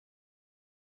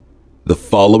The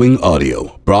following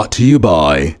audio, brought to you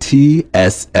by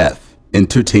TSF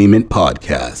Entertainment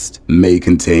Podcast, may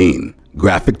contain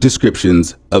graphic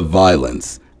descriptions of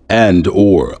violence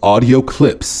and/or audio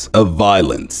clips of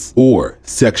violence or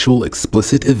sexual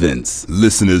explicit events.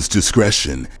 Listener's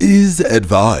discretion is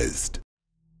advised.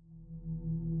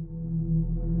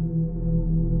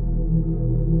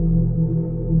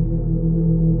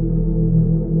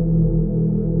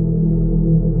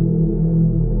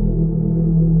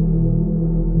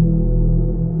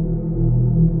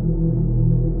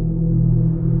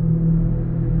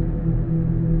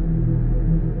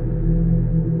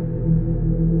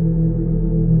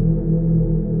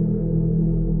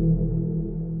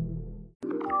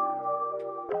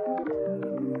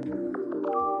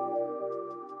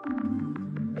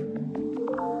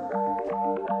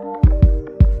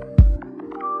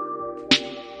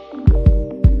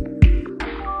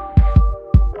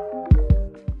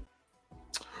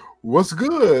 What's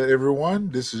good, everyone?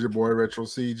 This is your boy Retro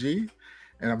CG,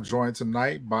 and I'm joined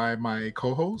tonight by my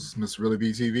co-host, Miss Really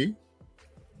BTV.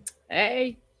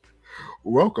 Hey.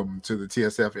 Welcome to the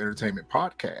TSF Entertainment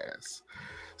Podcast.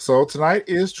 So tonight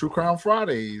is True Crime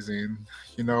Fridays, and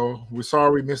we're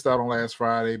sorry we missed out on last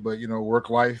Friday, but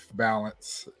work-life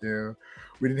balance. Yeah,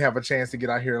 we didn't have a chance to get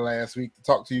out here last week to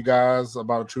talk to you guys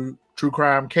about a true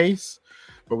crime case.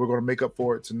 But we're going to make up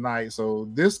for it tonight. So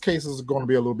this case is going to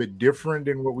be a little bit different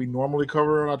than what we normally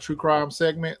cover in our true crime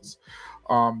segments.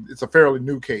 It's a fairly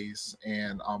new case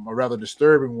and a rather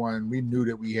disturbing one. We knew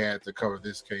that we had to cover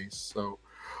this case. So,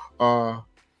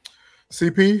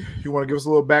 CP, you want to give us a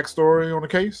little backstory on the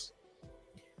case?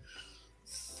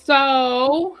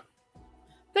 So,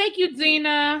 thank you,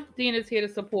 Dina. Dina's here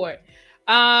to support.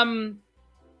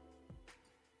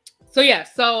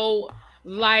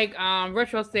 Like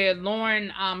Retro said,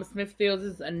 Lauren Smith Fields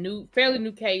is a fairly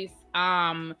new case.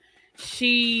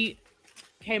 She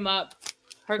came up.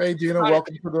 Hey Gina,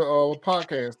 welcome to the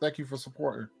podcast. Thank you for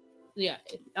supporting. Yeah,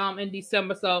 in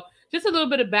December. So just a little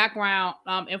bit of background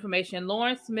information.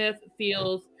 Lauren Smith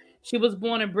Fields, she was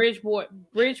born in Bridgeport,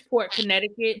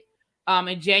 Connecticut,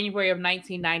 in January of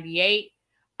 1998.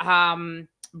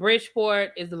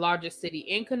 Bridgeport is the largest city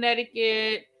in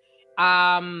Connecticut.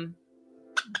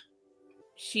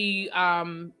 She,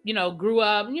 grew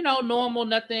up, normal,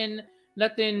 nothing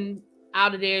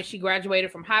out of there. She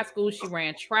graduated from high school. She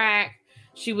ran track.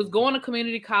 She was going to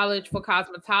community college for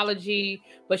cosmetology,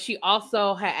 but she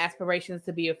also had aspirations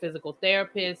to be a physical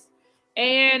therapist.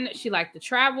 And she liked to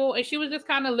travel, and she was just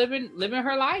kind of living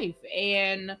her life,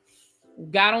 and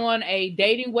got on a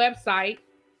dating website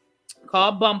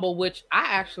called Bumble, which I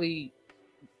actually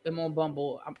am on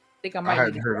Bumble. I think I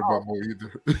hadn't heard of Bumble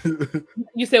either.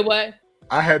 You said what?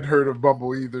 I hadn't heard of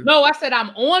Bumble either. No, I said I'm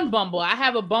on Bumble. I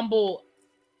have a Bumble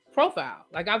profile.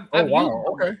 Like I've wow, used Bumble.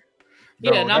 Okay.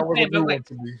 No, yeah, that was a new one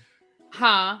to me.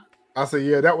 Huh? I said,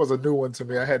 yeah, that was a new one to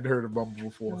me. I hadn't heard of Bumble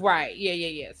before. Right.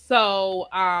 Yeah. So,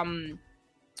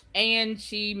 and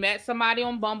she met somebody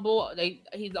on Bumble.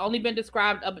 He's only been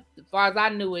described up as far as I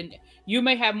knew, and you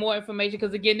may have more information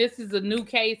because again, this is a new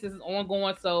case. This is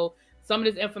ongoing, so some of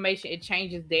this information it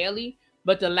changes daily.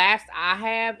 But the last I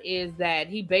have is that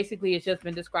he basically has just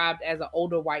been described as an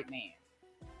older white man.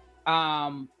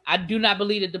 I do not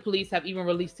believe that the police have even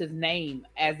released his name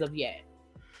as of yet.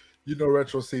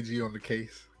 Retro CG on the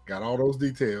case. Got all those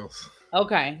details.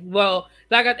 Okay. Well,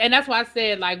 and that's why I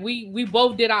said, we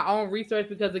both did our own research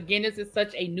because again, this is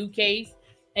such a new case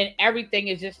and everything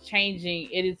is just changing.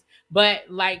 It is, but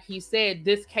like he said,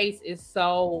 this case is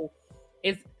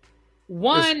it's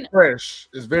fresh.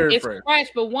 It's very fresh.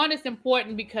 But one, it's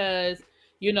important because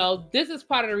this is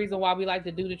part of the reason why we like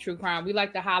to do the true crime. We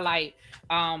like to highlight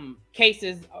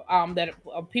cases that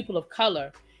are people of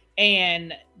color,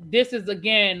 and this is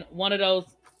again one of those.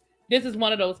 This is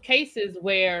one of those cases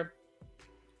where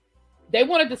they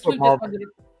wanted to sweep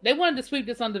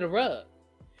this under the rug.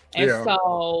 And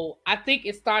so I think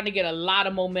it's starting to get a lot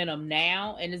of momentum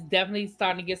now, and it's definitely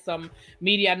starting to get some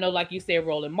media. I know, like you said,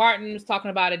 Roland Martin was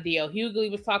talking about it. D.L. Hughley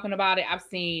was talking about it. I've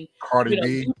seen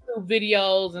YouTube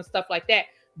videos and stuff like that.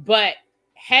 But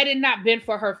had it not been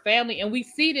for her family, and we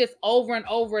see this over and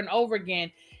over and over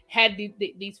again, had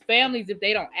these families, if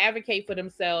they don't advocate for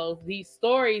themselves, these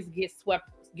stories get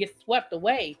swept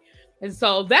away. And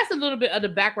so that's a little bit of the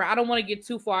background. I don't want to get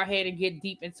too far ahead and get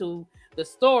deep into the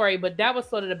story, but that was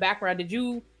sort of the background. Did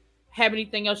you have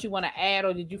anything else you want to add,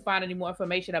 or did you find any more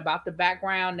information about the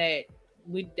background that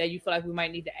you feel like we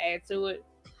might need to add to it?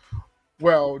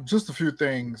 Well, just a few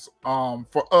things.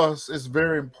 For us, it's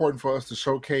very important for us to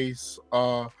showcase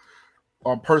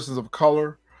persons of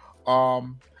color.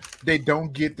 They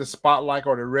don't get the spotlight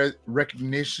or the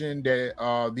recognition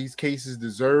that these cases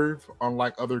deserve,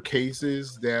 unlike other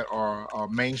cases that are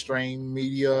mainstream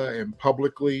media and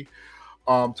publicly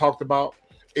talked about.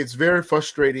 It's very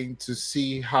frustrating to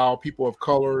see how people of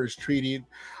color is treated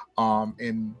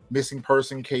in missing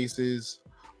person cases,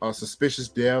 suspicious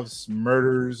deaths,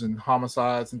 murders, and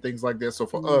homicides, and things like that. So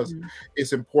for us,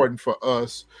 it's important for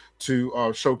us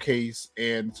to showcase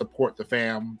and support the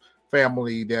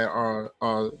family that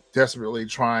are desperately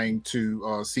trying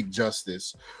to seek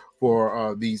justice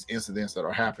for these incidents that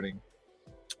are happening.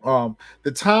 The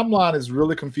timeline is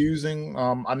really confusing.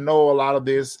 I know a lot of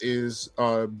this is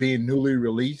being newly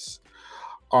released.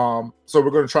 So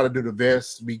we're going to try to do the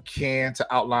best we can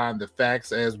to outline the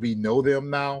facts as we know them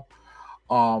now.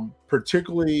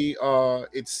 Particularly,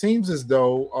 it seems as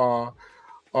though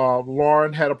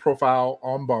Lauren had a profile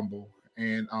on Bumble,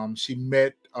 and she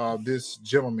met this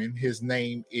gentleman. His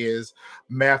name is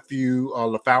Matthew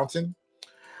LaFountain.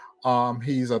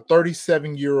 He's a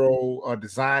 37-year-old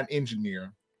design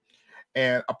engineer,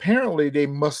 and apparently they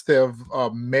must have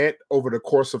met over the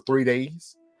course of 3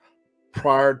 days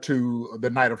prior to the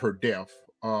night of her death,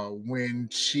 when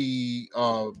she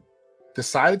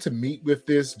decided to meet with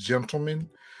this gentleman.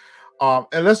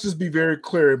 And let's just be very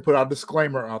clear and put our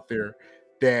disclaimer out there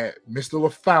that Mr.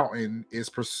 LaFountain is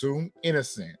presumed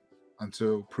innocent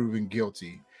until proven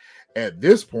guilty. At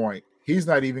this point, he's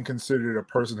not even considered a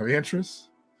person of interest.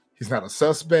 He's not a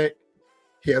suspect.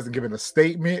 He hasn't given a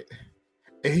statement.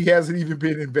 And he hasn't even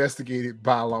been investigated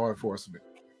by law enforcement.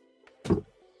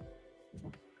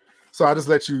 So I just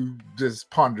let you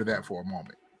just ponder that for a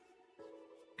moment.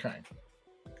 Okay.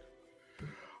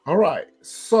 All right.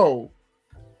 So,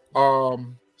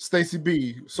 Stacey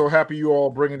B, so happy you all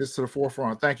bringing this to the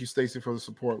forefront. Thank you, Stacey, for the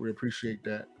support. We appreciate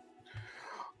that.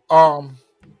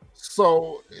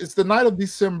 So it's the night of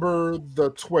December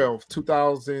the 12th,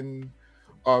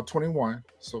 2021.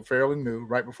 So fairly new,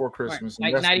 right before Christmas.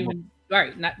 Right. Like not even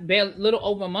right, not a little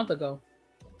over a month ago.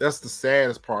 That's the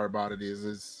saddest part about it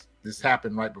is this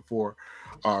happened right before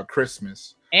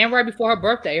Christmas. And right before her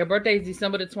birthday. Her birthday is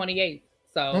December the 28th.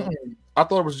 So I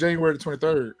thought it was January the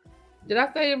 23rd. Did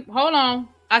I say, hold on?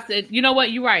 I said, you know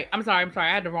what? You're right. I'm sorry. I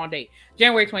had the wrong date.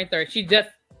 January 23rd.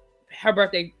 Her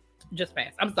birthday just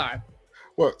passed. I'm sorry.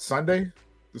 What, Sunday?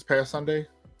 This past Sunday?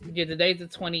 Yeah, today's the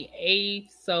 28th.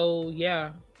 So,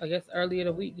 yeah, I guess earlier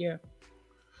the week, yeah.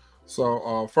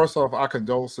 So, first off, our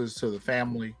condolences to the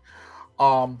family.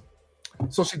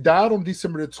 So she died on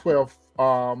December the 12th.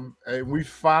 And we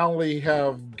finally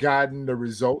have gotten the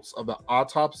results of the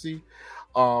autopsy.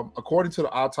 According to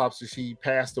the autopsy, she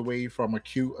passed away from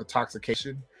acute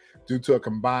intoxication due to a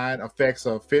combined effects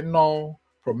of fentanyl,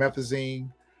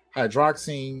 promethazine,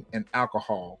 hydroxine, and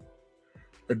alcohol.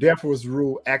 Her death was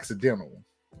ruled accidental,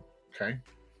 okay,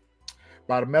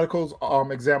 by the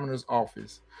medical examiner's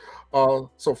office. So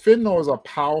fentanyl is a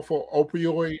powerful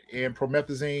opioid, and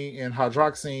promethazine and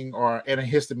hydroxine are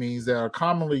antihistamines that are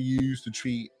commonly used to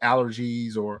treat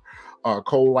allergies or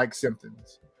cold-like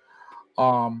symptoms.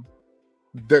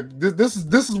 This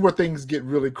is where things get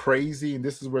really crazy, and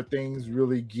this is where things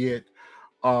really get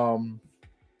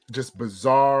just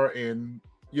bizarre and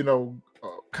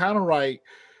kind of like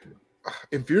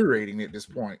infuriating at this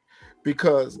point,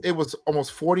 because it was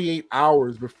almost 48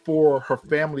 hours before her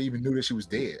family even knew that she was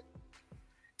dead.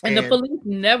 And the police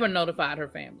never notified her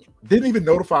family. Didn't even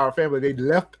notify her family. They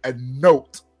left a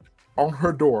note on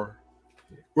her door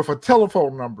with a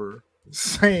telephone number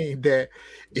saying that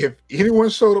if anyone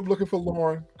showed up looking for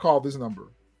Lauren, call this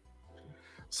number.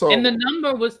 So, and the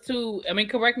number was to,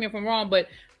 correct me if I'm wrong, but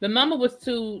the number was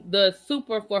to the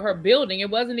super for her building. It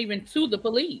wasn't even to the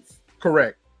police.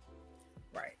 Correct.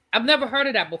 Right. I've never heard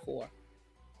of that before.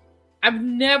 I've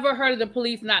never heard of the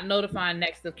police not notifying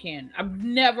next of kin. I've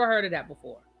never heard of that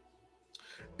before.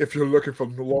 If you're looking for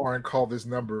Lauren, call this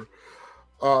number.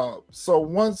 So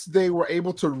once they were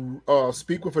able to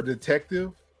speak with a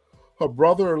detective, her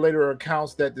brother later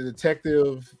accounts that the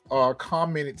detective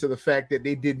commented to the fact that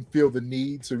they didn't feel the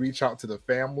need to reach out to the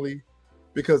family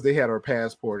because they had her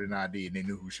passport and ID and they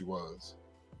knew who she was.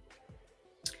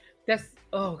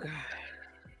 Oh God.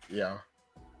 Yeah.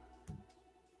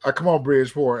 Come on,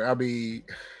 Bridgeport.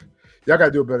 Y'all got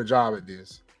to do a better job at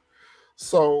this.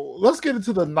 So let's get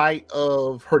into the night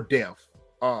of her death.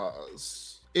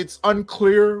 It's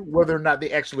unclear whether or not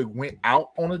they actually went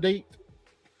out on a date.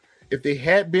 If they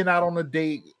had been out on a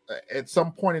date, at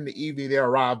some point in the evening, they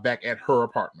arrived back at her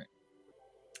apartment.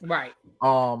 Right.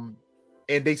 And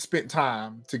they spent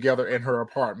time together in her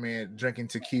apartment, drinking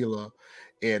tequila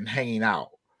and hanging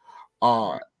out.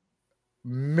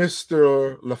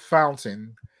 Mr.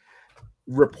 LaFountain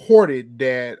reported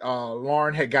that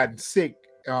Lauren had gotten sick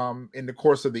in the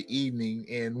course of the evening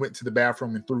and went to the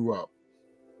bathroom and threw up.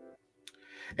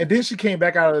 And then she came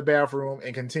back out of the bathroom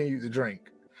and continued to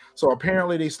drink. So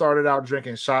apparently they started out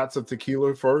drinking shots of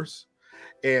tequila first.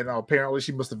 And apparently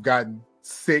she must have gotten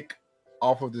sick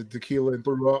off of the tequila and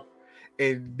threw up.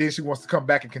 And then she wants to come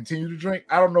back and continue to drink.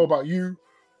 I don't know about you,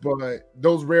 but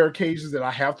those rare occasions that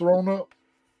I have thrown up,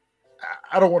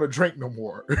 I don't want to drink no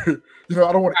more. I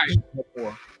don't want to eat no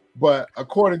more. But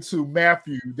according to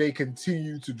Matthew, they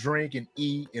continue to drink and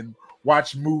eat and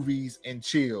watch movies and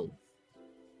chill.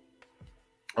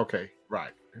 Okay,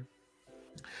 right.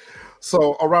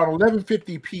 So around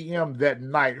 11:50 p.m. that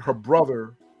night, her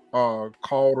brother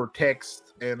called or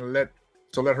texted and let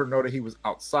her know that he was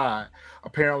outside.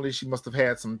 Apparently, she must have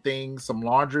had some things, some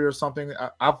laundry or something.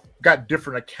 I've got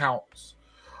different accounts,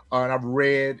 and I've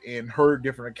read and heard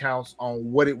different accounts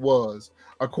on what it was.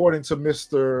 According to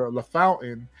Mr.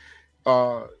 LaFountain,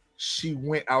 she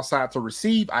went outside to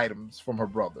receive items from her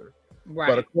brother. Right.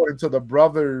 But according to the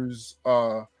brother's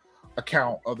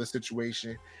account of the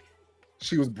situation,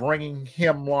 she was bringing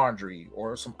him laundry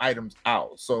or some items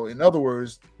out. So in other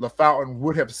words, LaFountain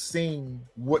would have seen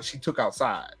what she took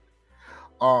outside.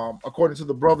 According to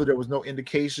the brother, there was no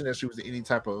indication that she was in any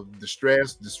type of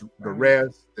distress,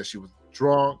 duress, that she was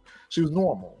drunk. She was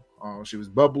normal. She was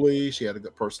bubbly. She had a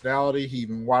good personality. He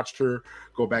even watched her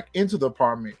go back into the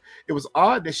apartment. It was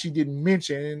odd that she didn't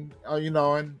mention,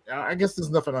 and I guess there's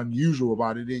nothing unusual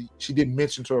about it. She didn't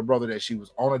mention to her brother that she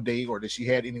was on a date or that she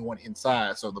had anyone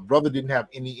inside. So the brother didn't have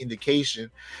any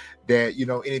indication that,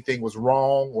 anything was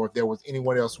wrong or if there was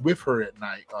anyone else with her at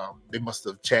night. They must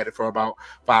have chatted for about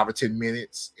 5 or 10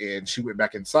 minutes and she went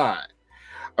back inside.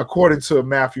 According to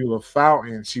Matthew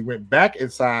LaFountain, she went back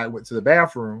inside, went to the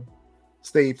bathroom,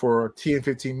 stayed for 10,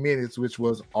 15 minutes, which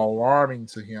was alarming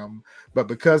to him. But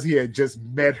because he had just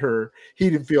met her, he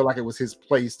didn't feel like it was his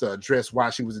place to address why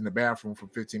she was in the bathroom for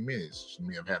 15 minutes. She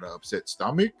may have had an upset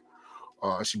stomach.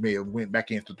 She may have went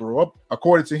back in to throw up.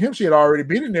 According to him, she had already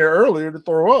been in there earlier to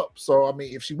throw up. So,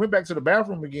 if she went back to the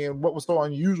bathroom again, what was so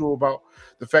unusual about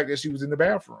the fact that she was in the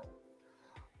bathroom?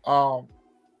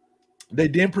 They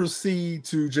then proceed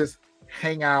to just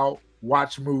hang out,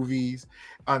 watch movies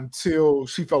until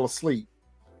she fell asleep.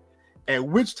 At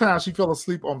which time she fell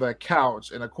asleep on the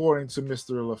couch, and according to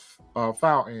Mr.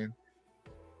 Fountain,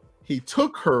 he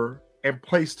took her and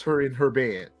placed her in her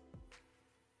bed,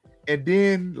 and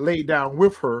then laid down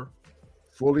with her,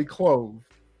 fully clothed,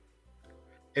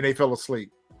 and they fell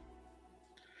asleep.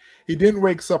 He then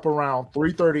wakes up around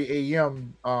 3:30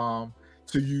 a.m.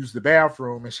 To use the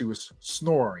bathroom, and she was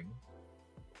snoring.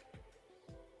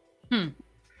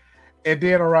 And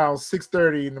then around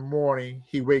 6:30 in the morning,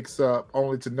 he wakes up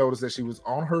only to notice that she was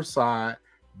on her side,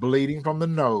 bleeding from the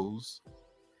nose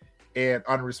and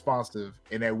unresponsive.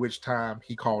 And at which time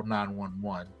he called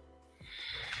 911.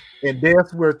 And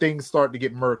that's where things start to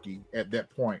get murky at that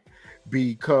point,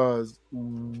 because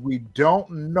we don't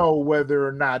know whether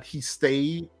or not he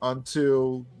stayed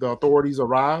until the authorities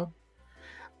arrived.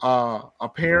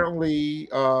 Apparently,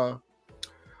 the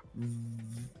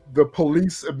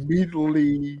police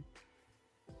immediately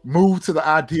moved to the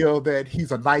idea that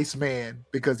he's a nice man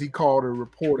because he called and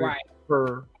reported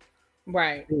her.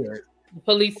 Right. Dead. The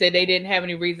police said they didn't have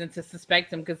any reason to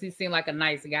suspect him because he seemed like a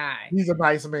nice guy. He's a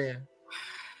nice man.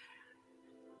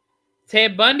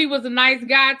 Ted Bundy was a nice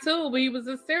guy too, but he was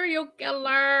a serial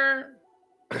killer.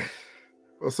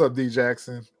 What's up, D.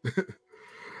 Jackson?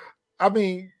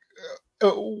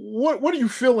 What are you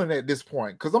feeling at this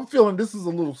point? Because I'm feeling this is a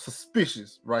little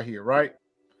suspicious right here, right?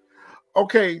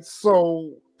 Okay,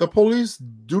 so the police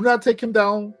do not take him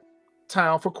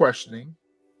downtown for questioning.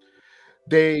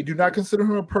 They do not consider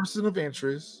him a person of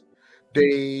interest.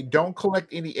 They don't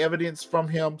collect any evidence from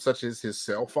him, such as his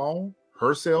cell phone,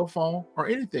 her cell phone, or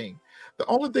anything. The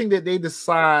only thing that they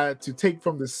decide to take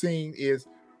from the scene is,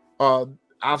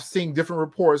 I've seen different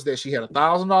reports that she had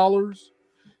 $1,000,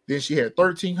 then she had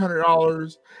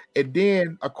 $1,300, and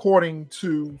then, according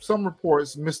to some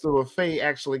reports, Mr. LaFay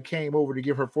actually came over to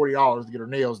give her $40 to get her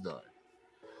nails done.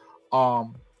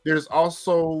 There's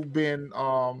also been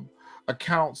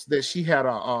accounts that she had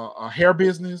a hair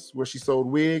business where she sold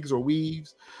wigs or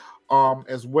weaves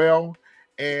as well,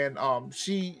 and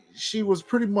she was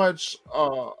pretty much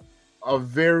a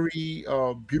very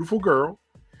beautiful girl.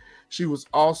 She was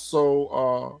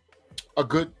also a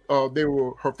good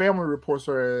her family reports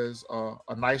her as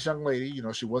a nice young lady.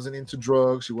 She wasn't into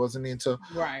drugs, she wasn't into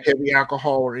heavy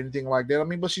alcohol or anything like that.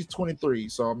 But she's 23,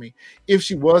 so if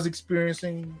she was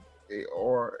experiencing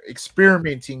or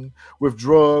experimenting with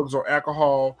drugs or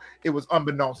alcohol, it was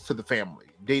unbeknownst to the family.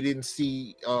 They didn't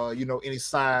see, any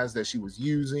signs that she was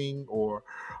using or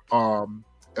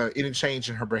any change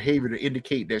in her behavior to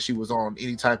indicate that she was on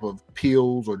any type of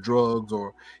pills or drugs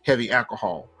or heavy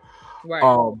alcohol.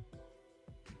 Right.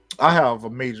 I have a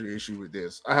major issue with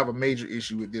this.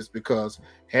 Because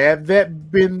had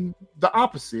that been the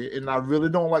opposite, and I really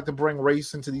don't like to bring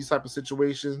race into these type of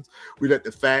situations, we let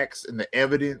the facts and the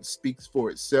evidence speaks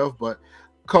for itself, but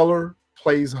color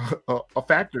plays a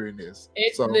factor in this.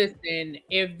 Listen,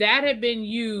 if that had been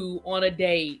you on a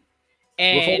date with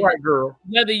a and white girl,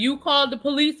 whether you called the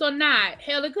police or not,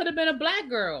 hell, it could have been a black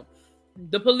girl.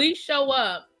 The police show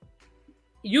up.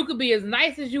 You could be as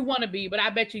nice as you want to be, but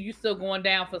I bet you still going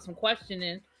down for some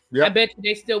questioning. Yep. I bet you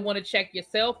they still want to check your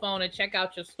cell phone and check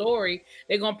out your story.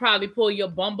 They're going to probably pull your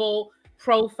Bumble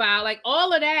profile. Like,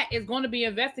 all of that is going to be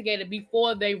investigated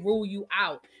before they rule you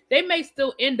out. They may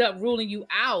still end up ruling you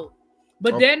out,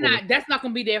 but that's not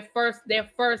going to be their first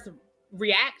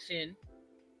reaction.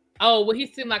 Oh, well, he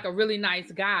seemed like a really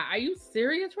nice guy. Are you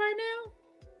serious right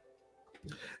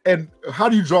now? And how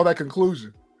do you draw that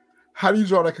conclusion?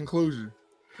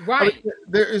 Right. I mean,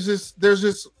 there's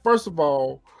just first of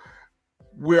all,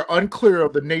 we're unclear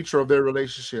of the nature of their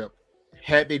relationship.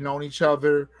 Had they known each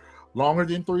other longer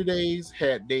than 3 days?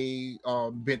 Had they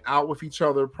been out with each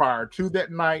other prior to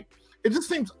that night? It just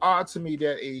seems odd to me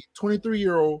that a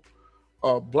 23-year-old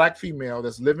black female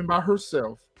that's living by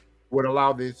herself would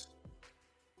allow this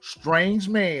strange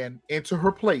man into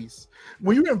her place.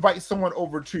 When you invite someone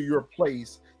over to your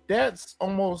place, that's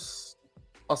almost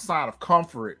a sign of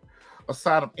comfort, a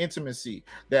sign of intimacy,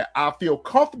 that I feel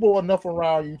comfortable enough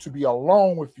around you to be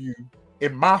alone with you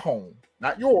in my home,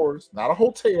 not yours, not a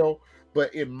hotel,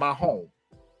 but in my home.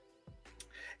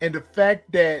 And the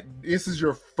fact that this is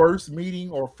your first meeting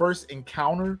or first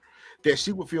encounter, that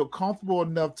she would feel comfortable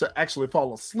enough to actually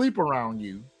fall asleep around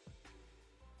you,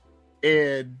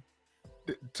 and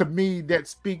to me, that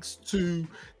speaks to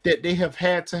that they have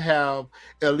had to have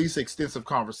at least extensive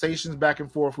conversations back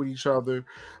and forth with each other.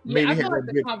 Yeah, I feel like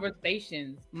the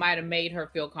conversations might have made her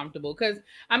feel comfortable, because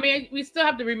I mean, we still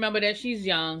have to remember that she's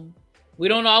young. We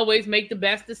don't always make the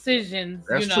best decisions.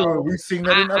 That's true. We've seen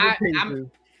that in other cases.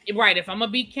 Right. If I'm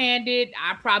gonna be candid,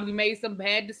 I probably made some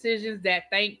bad decisions that,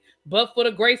 but for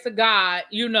the grace of God,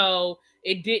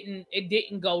 it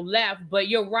didn't go left. But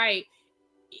you're right.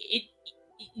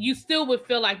 You still would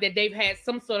feel like that they've had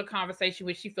some sort of conversation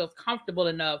where she feels comfortable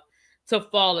enough to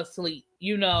fall asleep,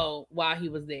 while he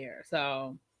was there.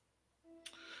 So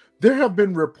there have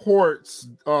been reports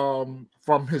from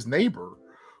his neighbor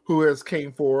who has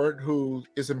came forward, who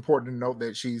is important to note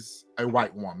that she's a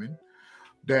white woman,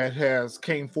 that has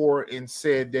came forward and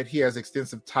said that he has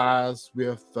extensive ties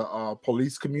with the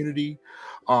police community.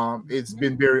 It's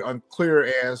been very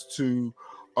unclear as to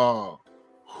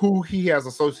who he has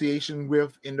association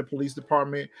with in the police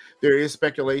department. There is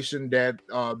speculation that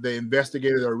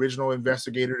the original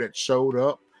investigator that showed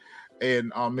up,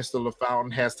 and Mr.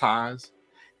 LaFountain, has ties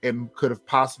and could have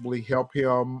possibly helped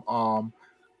him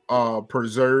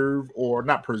preserve, or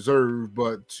not preserve,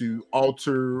 but to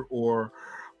alter or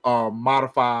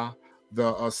modify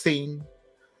the scene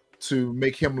to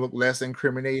make him look less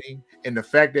incriminating. And the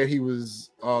fact that he was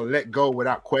let go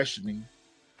without questioning,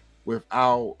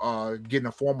 without getting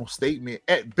a formal statement,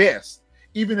 at best,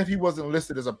 even if he wasn't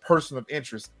listed as a person of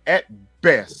interest, at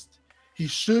best, he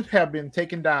should have been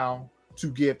taken down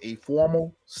to give a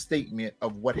formal statement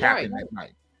of what happened that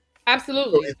night.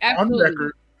 Absolutely.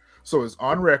 So it's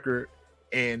on record,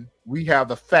 and we have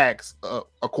the facts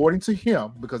according to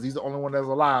him, because he's the only one that's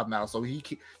alive now. So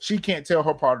she can't tell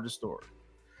her part of the story.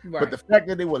 Right. But the fact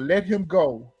that they would let him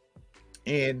go,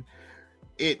 and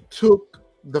it took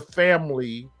the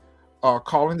family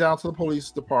calling down to the police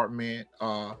department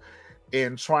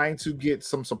and trying to get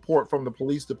some support from the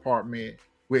police department,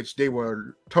 which they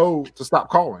were told to stop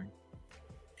calling.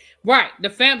 Right.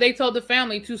 They told the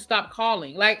family to stop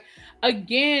calling. Like,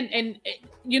 again, and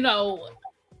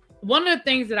one of the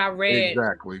things that I read,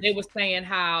 exactly, they were saying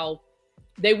how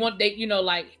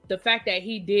like the fact that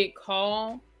he did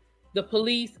call the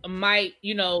police might,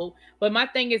 but my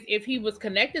thing is, if he was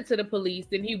connected to the police,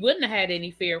 then he wouldn't have had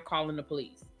any fear of calling the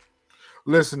police.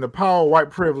 Listen, the power of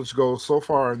white privilege goes so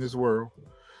far in this world.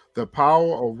 The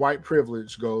power of white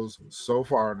privilege goes so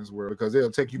far in this world, because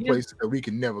it'll take you places that we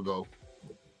can never go.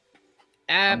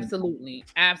 Absolutely.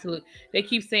 Absolutely. They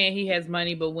keep saying he has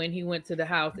money, but when he went to the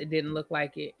house, it didn't look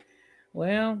like it.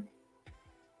 Well,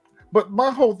 but my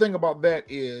whole thing about that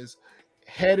is,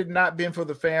 had it not been for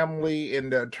the family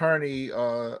and the attorney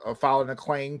filing a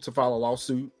claim to file a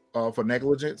lawsuit for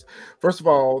negligence. First of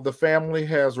all, the family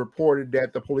has reported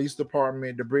that the police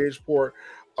department, the Bridgeport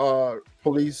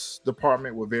police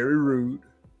department, were very rude,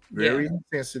 very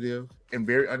insensitive, and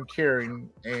very uncaring,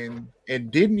 and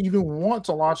didn't even want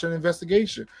to launch an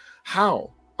investigation.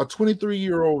 How? A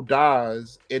 23-year-old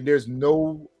dies and there's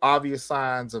no obvious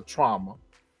signs of trauma.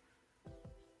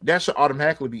 That should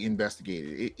automatically be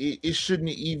investigated. It shouldn't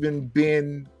even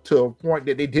been to a point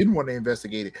that they didn't want to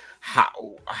investigate it.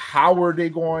 How were they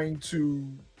going to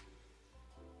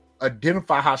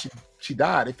identify how she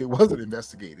died if it wasn't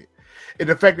investigated? And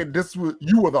the fact that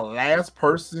you were the last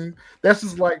person, that's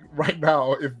just like right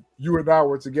now, if you and I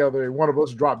were together and one of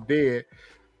us dropped dead,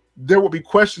 there would be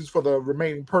questions for the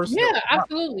remaining person. Yeah,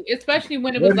 absolutely. Especially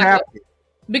when it was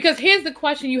because here's the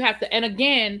question you have to, and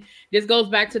again, this goes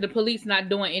back to the police not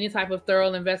doing any type of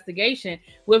thorough investigation.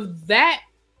 With that,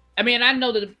 I mean, I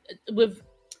know that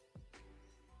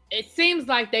it seems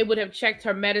like they would have checked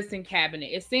her medicine cabinet.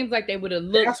 It seems like they would have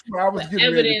looked for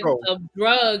evidence of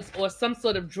drugs or some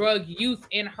sort of drug use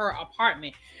in her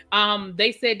apartment.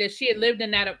 They said that she had lived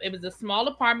in that. It was a small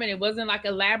apartment. It wasn't like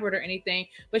elaborate or anything,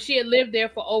 but she had lived there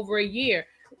for over a year.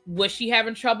 Was she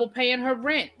having trouble paying her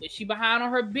rent? Was she behind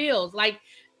on her bills? Like,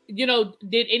 you know,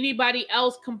 did anybody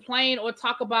else complain or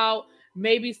talk about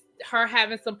maybe her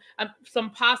having some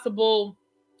possible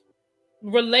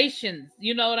relations,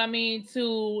 you know what I mean,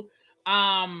 to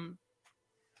some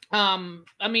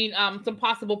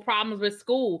possible problems with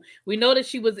school? We know that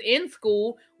she was in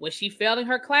school. Was she failing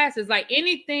her classes? Like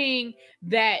anything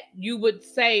that you would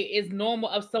say is normal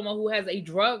of someone who has a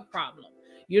drug problem,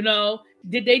 you know?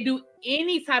 Did they do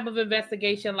any type of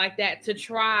investigation like that to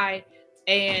try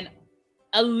and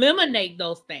eliminate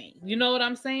those things? You know what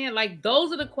I'm saying? Like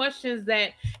those are the questions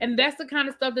and that's the kind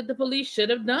of stuff that the police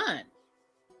should have done.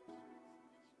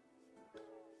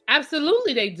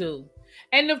 Absolutely, they do.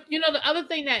 And the other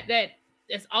thing that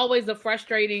is always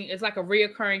it's like a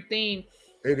reoccurring theme.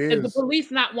 It is the police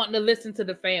not wanting to listen to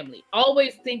the family,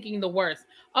 always thinking the worst.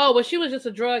 Oh, well, she was just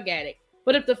a drug addict.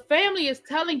 But if the family is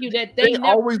telling you that they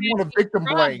always want a victim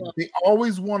blame, they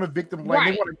always want a victim blame.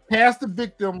 Right. They want to cast the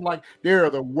victim like they're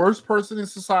the worst person in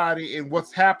society, and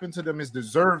what's happened to them is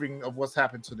deserving of what's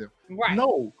happened to them. Right?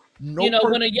 No.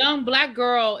 When a young Black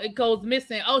girl goes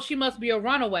missing, oh, she must be a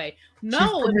runaway.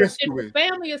 No, if the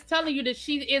family is telling you that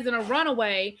she isn't a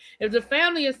runaway, if the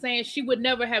family is saying she would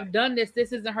never have done this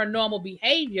isn't her normal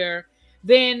behavior,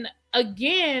 then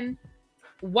again,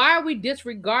 why are we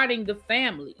disregarding the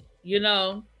family? You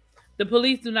know, the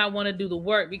police do not want to do the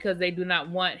work because they do not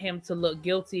want him to look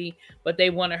guilty, but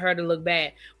they wanted her to look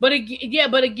bad. But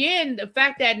again, the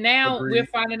fact that now we're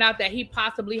finding out that he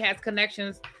possibly has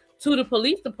connections to the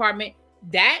police department,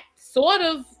 that sort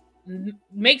of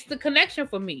makes the connection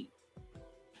for me.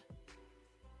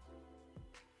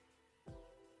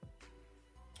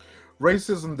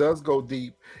 Racism does go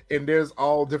deep, and there's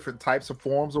all different types of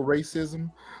forms of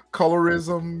racism.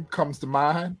 Colorism comes to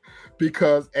mind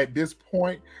because at this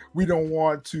point, we don't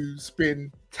want to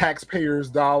spend taxpayers'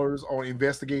 dollars on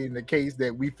investigating the case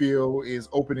that we feel is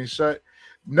open and shut.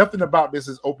 Nothing about this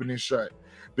is open and shut,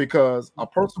 because a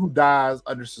person who dies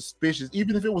under suspicious,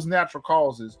 even if it was natural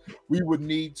causes, we would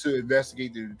need to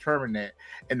investigate to determine that.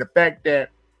 And the fact that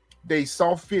they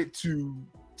saw fit to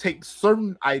take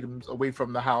certain items away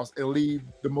from the house and leave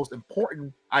the most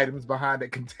important items behind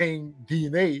that contain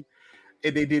DNA,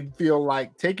 and they didn't feel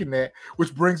like taking that,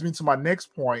 which brings me to my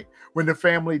next point. When the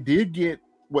family did get,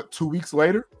 2 weeks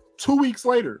later,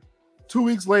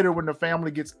 when the family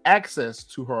gets access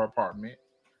to her apartment,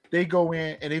 they go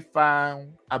in and they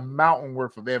found a mountain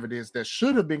worth of evidence that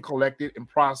should have been collected and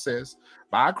processed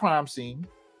by a crime scene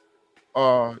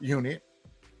unit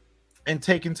and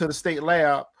taken to the state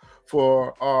lab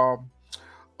for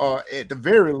at the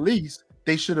very least,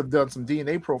 they should have done some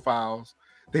DNA profiles.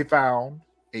 They found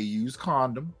a used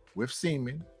condom with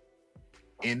semen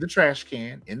in the trash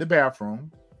can in the bathroom,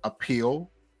 a pill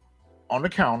on the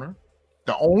counter,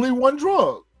 the only one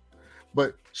drug.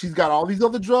 But she's got all these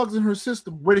other drugs in her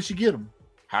system. Where did she get them?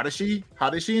 How did she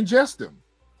ingest them?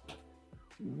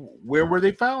 Where were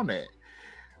they found at?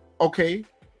 Okay,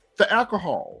 the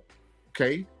alcohol.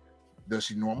 Okay, does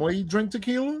she normally drink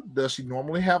tequila? Does she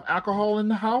normally have alcohol in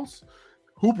the house?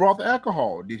 Who brought the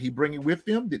alcohol? Did he bring it with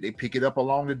them? Did they pick it up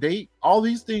along the date? All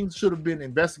these things should have been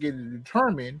investigated to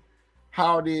determine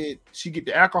how did she get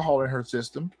the alcohol in her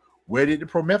system? Where did the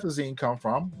promethazine come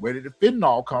from? Where did the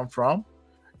fentanyl come from?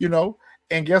 You know,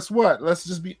 and guess what? Let's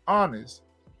just be honest.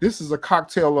 This is a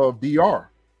cocktail of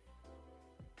DR.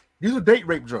 These are date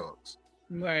rape drugs.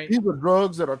 Right. These are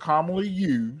drugs that are commonly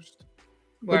used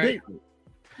for date rape.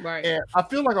 Right. And I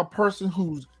feel like a person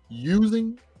who's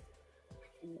using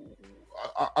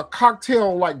a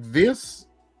cocktail like this,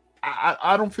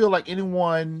 I don't feel like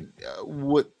anyone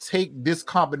would take this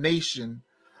combination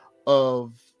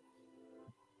of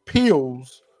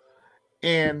pills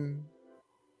and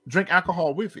drink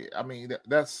alcohol with it. I mean,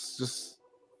 that's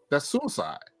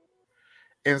suicide.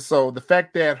 And so the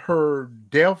fact that her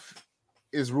death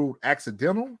is ruled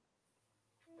accidental,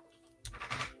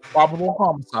 probable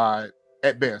homicide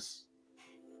at best.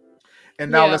 And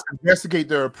now let's investigate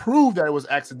to prove that it was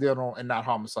accidental and not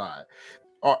homicide.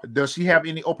 Does she have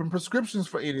any open prescriptions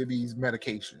for any of these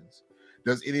medications?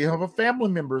 Does any of her family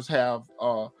members have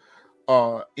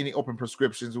any open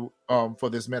prescriptions for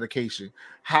this medication?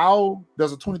 How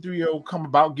does a 23-year-old come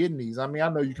about getting these? I mean, I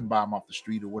know you can buy them off the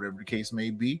street or whatever the case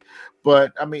may be,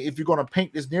 but I mean, if you're going to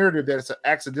paint this narrative that it's an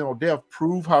accidental death,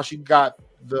 prove how she got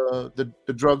the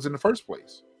drugs in the first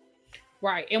place.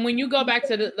 Right. And when you go back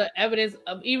to the evidence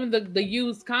of even the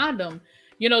used condom,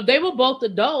 you know, they were both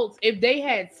adults. If they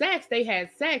had sex, they had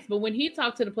sex. But when he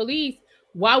talked to the police,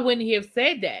 why wouldn't he have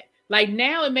said that? Like,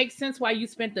 now it makes sense why you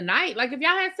spent the night. Like, if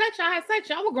y'all had sex,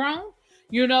 y'all were grown,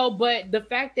 you know. But the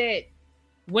fact that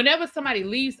whenever somebody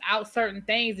leaves out certain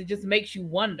things, it just makes you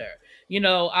wonder. You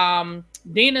know,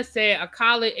 Dina said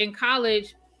in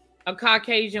college, a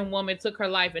Caucasian woman took her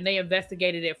life and they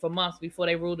investigated it for months before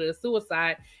they ruled it a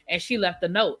suicide, and she left a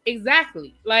note.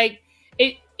 Exactly. Like,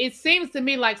 it seems to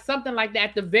me like something like that,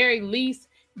 at the very least,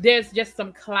 there's just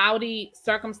some cloudy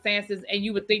circumstances, and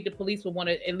you would think the police would want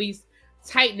to at least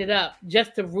tighten it up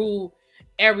just to rule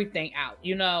everything out,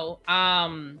 you know.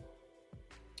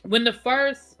 When the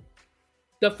first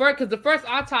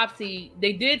autopsy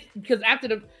they did, because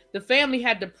after the family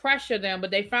had to pressure them, but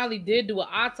they finally did do an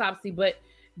autopsy, but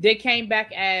they came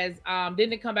back as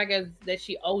didn't it come back as that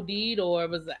she OD'd or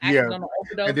was an accidental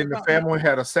overdose? And then the family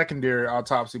had a secondary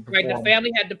autopsy performed. Right, the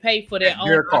family had to pay for their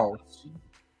own cost.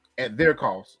 At their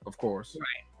cost, of course.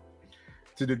 Right.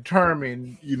 To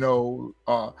determine, you know,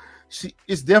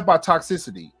 it's death by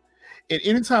toxicity. And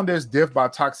anytime there's death by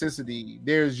toxicity,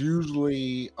 there's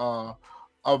usually a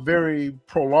very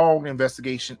prolonged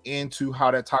investigation into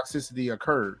how that toxicity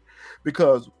occurred,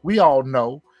 because we all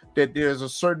know that there's a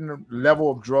certain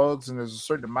level of drugs and there's a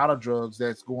certain amount of drugs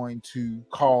that's going to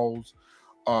cause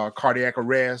cardiac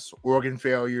arrest, organ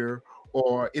failure,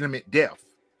 or imminent death.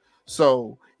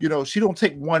 So, you know, she don't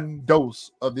take one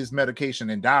dose of this medication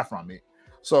and die from it.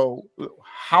 So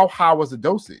how high was the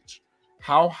dosage?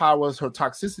 How high was her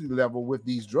toxicity level with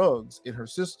these drugs in her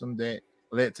system that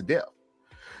led to death?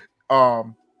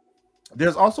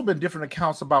 There's also been different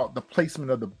accounts about the placement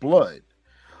of the blood.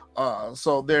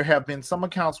 So there have been some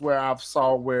accounts where I've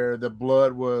saw where the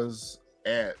blood was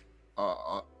at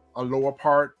a lower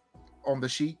part on the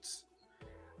sheets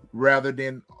rather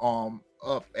than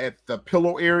up at the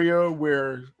pillow area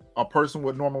where a person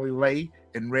would normally lay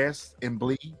and rest and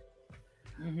bleed.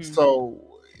 Mm-hmm.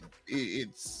 So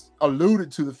it's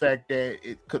alluded to the fact that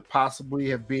it could possibly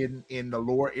have been in the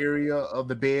lower area of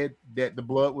the bed that the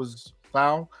blood was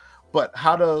found. But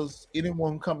how does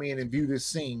anyone come in and view this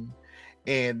scene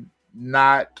and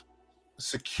not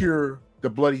secure the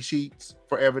bloody sheets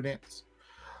for evidence,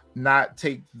 not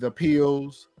take the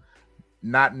pills,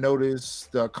 not notice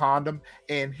the condom?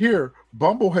 And here,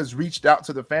 Bumble has reached out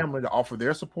to the family to offer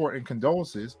their support and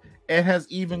condolences, and has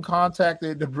even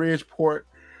contacted the Bridgeport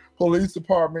Police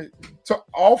Department to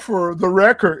offer the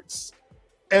records.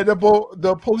 And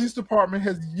the police department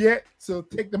has yet to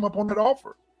take them up on that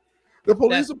offer. The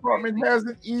police department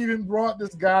hasn't even brought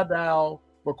this guy down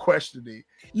for questioning.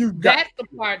 That's the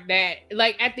part that,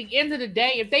 like, at the end of the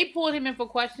day, if they pulled him in for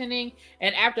questioning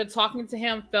and after talking to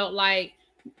him felt like,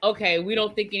 okay, we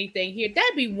don't think anything here,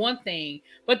 that'd be one thing.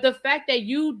 But the fact that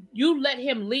you let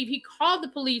him leave, he called the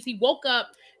police, he woke up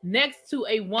next to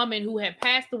a woman who had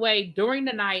passed away during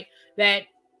the night that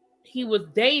he was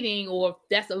dating, or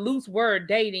that's a loose word,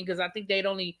 dating, because I think they'd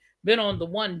only been on the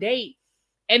one date.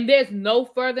 And there's no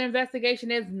further investigation.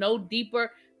 There's no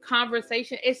deeper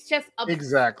conversation. It's just absurd.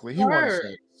 Exactly. He wants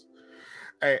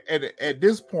sex. At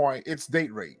this point, it's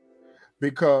date rape,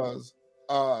 because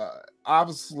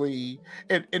obviously,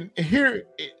 and here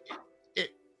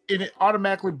it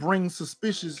automatically brings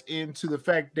suspicions into the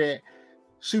fact that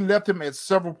she left him at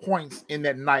several points in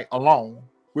that night alone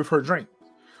with her drink.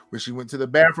 When she went to the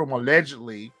bathroom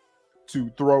allegedly to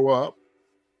throw up,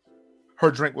 her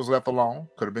drink was left alone.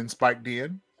 Could have been spiked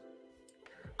in.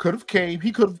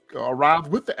 He could have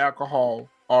arrived with the alcohol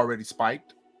already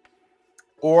spiked.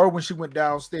 Or when she went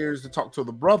downstairs to talk to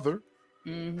the brother,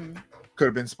 could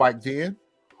have been spiked in.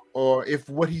 Or if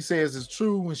what he says is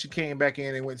true, when she came back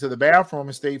in and went to the bathroom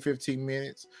and stayed 15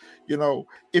 minutes, you know,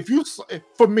 if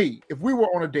we were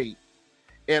on a date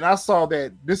and I saw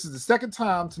that this is the second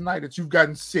time tonight that you've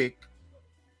gotten sick,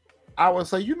 I would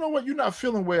say, you know what, you're not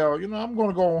feeling well. I'm going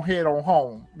to go ahead on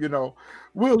home.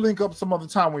 We'll link up some other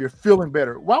time when you're feeling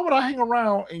better. Why would I hang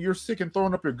around and you're sick and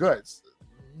throwing up your guts?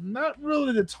 Not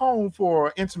really the tone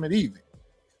for intimate evening.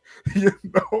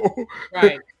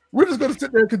 Right. We're just going to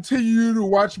sit there and continue to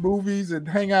watch movies and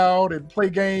hang out and play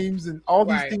games and all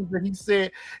these Right. things that he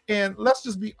said. And let's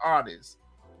just be honest.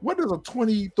 What does a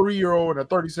 23-year-old and a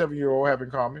 37-year-old have in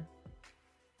common?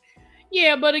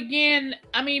 Yeah, but again,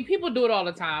 I mean, people do it all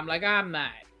the time. Like, I'm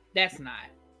not. That's not.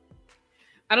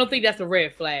 I don't think that's a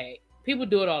red flag. People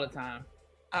do it all the time.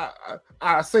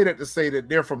 I say that to say that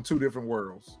they're from two different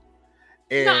worlds.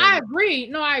 And no, I agree.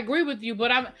 No, I agree with you.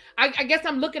 But I guess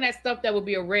I'm looking at stuff that would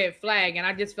be a red flag, and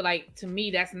I just feel like, to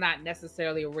me, that's not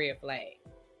necessarily a red flag.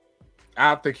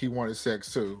 I think he wanted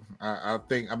sex too. I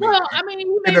mean, well, I mean, he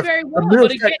may very well, but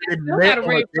again, that's still not a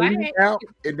red flag.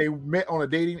 And they met on a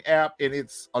dating app, and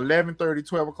it's 11:30,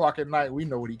 12 o'clock at night. We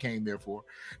know what he came there for.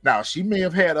 Now, she may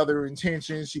have had other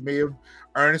intentions. She may have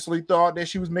earnestly thought that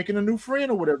she was making a new friend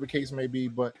or whatever the case may be.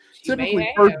 But typically,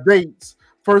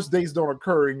 first dates don't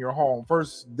occur in your home.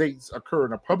 First dates occur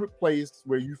in a public place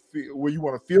where you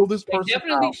want to feel this person. They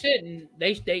definitely shouldn't.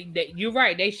 They you're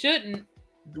right. They shouldn't.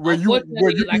 Where you need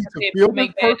to feel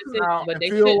this person out and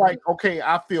feel like, okay,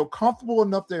 I feel comfortable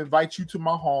enough to invite you to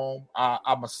my home.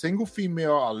 I'm a single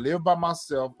female. I live by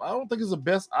myself. I don't think it's the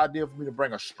best idea for me to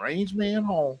bring a strange man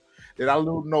home that I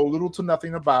know little to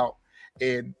nothing about.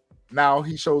 And now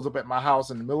he shows up at my house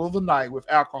in the middle of the night with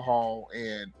alcohol,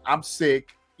 and I'm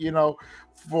sick.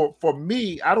 For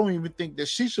me, I don't even think that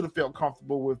she should have felt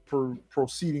comfortable with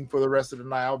proceeding for the rest of the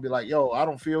night. I would be like, yo, I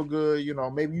don't feel good.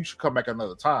 Maybe you should come back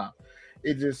another time.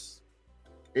 It just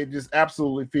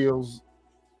absolutely feels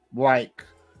like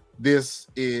this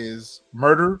is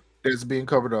murder that's being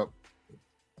covered up.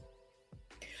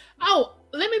 Oh,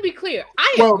 let me be clear.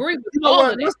 I agree with all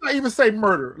of this. Let's not even say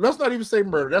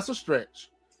murder. That's a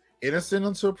stretch. Innocent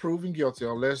until proven guilty,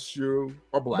 unless you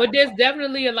are black. But there's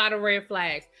definitely a lot of red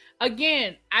flags.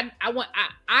 Again, I want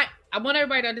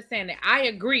everybody to understand that I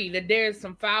agree that there's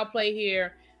some foul play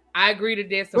here. I agree that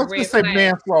there's some red flags. Let's just say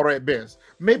manslaughter at best.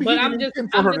 Maybe he didn't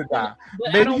intend for her to die.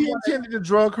 Maybe he intended to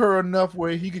drug her enough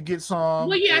where he could get some.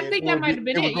 Well, yeah, I think that might have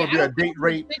been it. It was going to be a date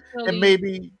rape, and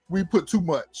maybe we put too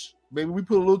much. Maybe we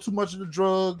put a little too much of the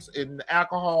drugs and the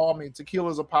alcohol. I mean, tequila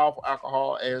is a powerful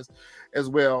alcohol as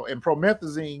well, and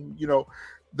promethazine.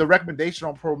 The recommendation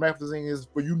on promethazine is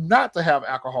for you not to have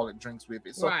alcoholic drinks with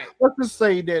it. So let's just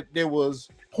say that there was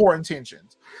poor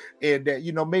intentions, and that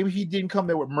maybe he didn't come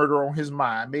there with murder on his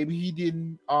mind. Maybe he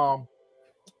didn't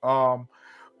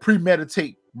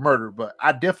premeditate murder, but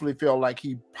I definitely feel like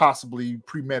he possibly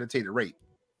premeditated rape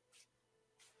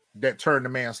that turned to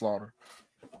manslaughter.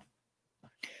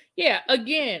 Yeah,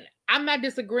 again, I'm not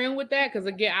disagreeing with that because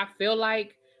again,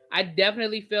 I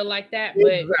definitely feel like that,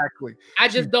 but exactly. I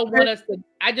just don't want us to.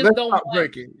 I just don't want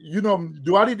breaking.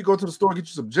 Do I need to go to the store and get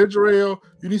you some ginger ale?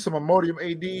 You need some Imodium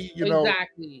AD.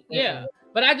 Exactly. Yeah,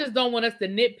 but I just don't want us to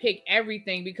nitpick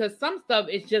everything because some stuff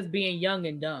is just being young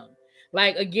and dumb.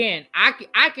 Like again,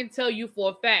 I can tell you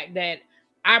for a fact that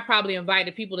I probably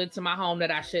invited people into my home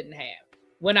that I shouldn't have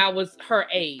when I was her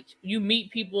age. You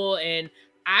meet people, and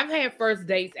I've had first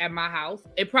dates at my house.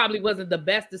 It probably wasn't the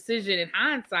best decision in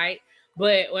hindsight.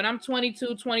 But when I'm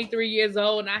 22, 23 years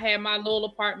old and I had my little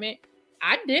apartment,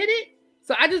 I did it.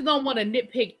 So I just don't want to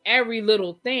nitpick every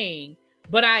little thing.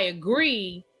 But I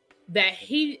agree that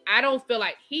I don't feel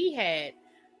like he had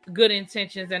good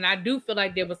intentions. And I do feel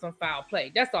like there was some foul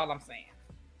play. That's all I'm saying.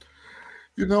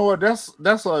 You know what?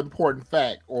 That's an important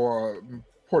fact or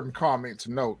important comment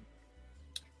to note.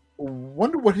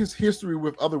 Wonder what his history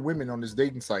with other women on this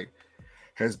dating site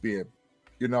has been.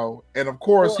 And of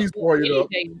course he's lawyered up.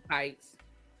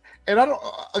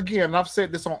 And I've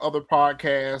said this on other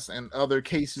podcasts and other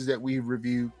cases that we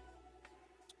reviewed.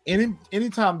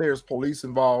 Anytime there's police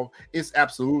involved, it's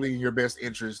absolutely in your best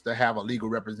interest to have a legal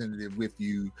representative with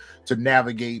you to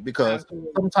navigate, because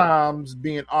sometimes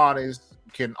being honest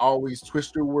can always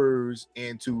twist your words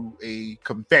into a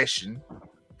confession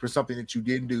for something that you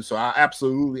didn't do. So I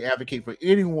absolutely advocate for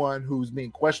anyone who's being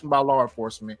questioned by law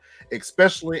enforcement,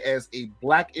 especially as a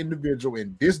black individual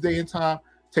in this day and time,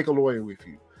 take a lawyer with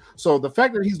you. So the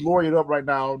fact that he's lawyered up right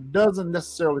now doesn't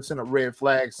necessarily send up red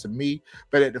flags to me,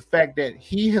 but at the fact that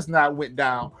he has not went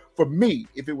down, for me,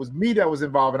 if it was me that was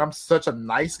involved and I'm such a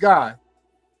nice guy,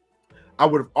 I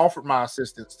would have offered my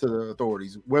assistance to the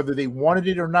authorities, whether they wanted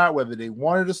it or not, whether they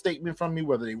wanted a statement from me,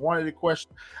 whether they wanted a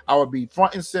question. I would be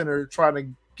front and center trying to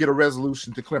get a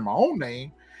resolution to clear my own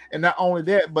name And not only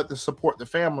that, but to support the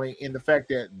family in the fact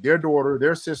that their daughter,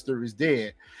 their sister is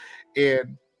dead.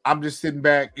 And I'm just sitting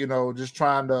back, just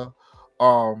trying to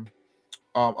um,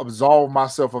 absolve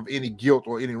myself of any guilt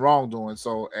or any wrongdoing.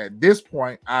 So at this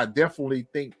point, I definitely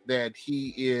think that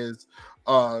he is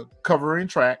covering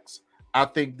tracks. I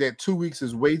think that 2 weeks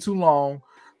is way too long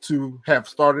to have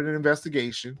started an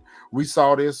investigation. We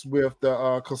saw this with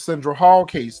the Cassandra Hall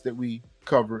case that we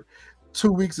covered.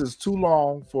 2 weeks is too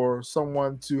long for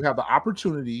someone to have the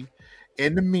opportunity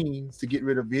and the means to get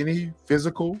rid of any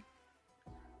physical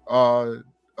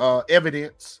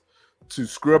evidence, to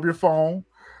scrub your phone.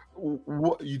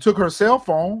 You took her cell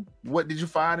phone. What did you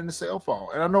find in the cell phone?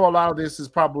 And I know a lot of this is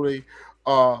probably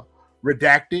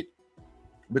redacted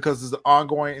because it's an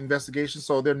ongoing investigation,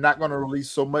 so they're not going to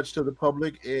release so much to the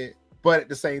public. But at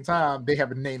the same time, they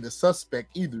haven't named the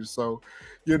suspect either. So,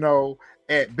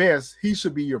 at best, he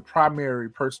should be your primary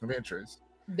person of interest.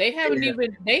 They haven't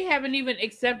even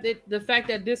accepted the fact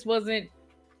that this wasn't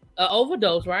an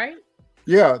overdose, right?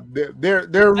 Yeah, they're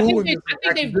ruling.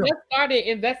 I think they've just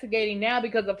started investigating now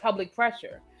because of public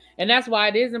pressure, and that's why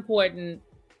it is important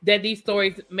that these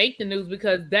stories make the news,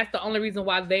 because that's the only reason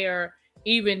why they are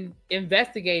even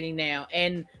investigating now.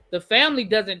 And the family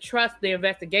doesn't trust the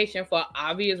investigation for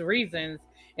obvious reasons,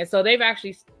 and so they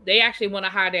actually want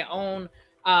to hire their own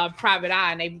private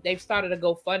eye, and they've started a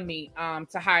GoFundMe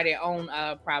to hire their own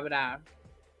private eye,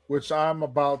 which I'm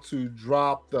about to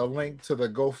drop the link to the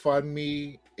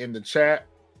GoFundMe in the chat.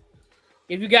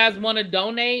 If you guys want to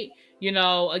donate,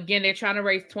 again, they're trying to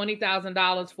raise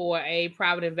 $20,000 for a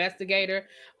private investigator.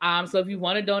 So if you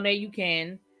want to donate, you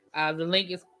can. The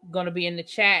link is going to be in the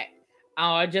chat,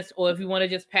 or if you want to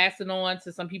just pass it on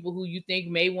to some people who you think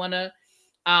may want to.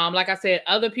 Like I said,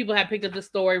 other people have picked up the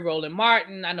story. Roland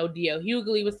Martin, I know DL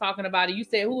Hughley was talking about it. You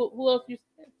said who else? You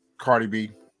said Cardi B.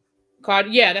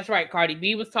 Yeah, that's right. Cardi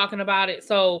B was talking about it.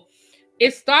 So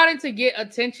it's starting to get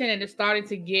attention, and it's starting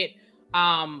to get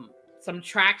some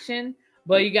traction,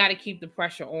 but you got to keep the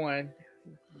pressure on.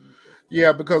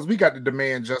 Yeah, because we got to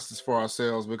demand justice for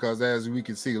ourselves, because as we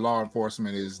can see, law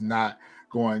enforcement is not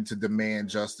going to demand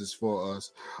justice for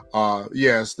us.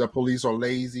 Yes, the police are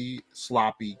lazy,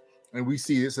 sloppy, and we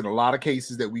see this in a lot of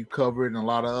cases that we've covered and a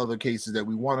lot of other cases that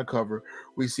we want to cover.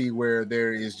 We see where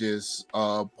there is just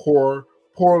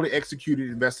poorly executed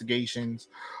investigations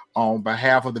on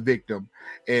behalf of the victim,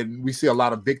 and we see a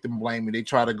lot of victim blaming. They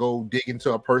try to go dig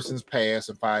into a person's past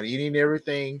and find any and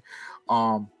everything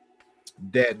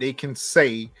that they can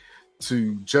say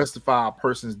to justify a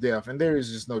person's death, and there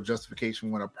is just no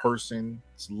justification when a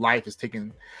person's life is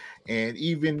taken. And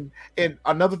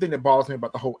another thing that bothers me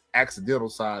about the whole accidental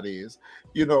side is,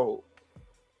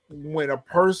 when a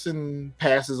person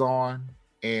passes on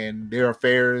and their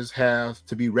affairs have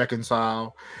to be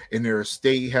reconciled and their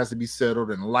estate has to be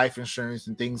settled and life insurance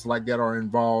and things like that are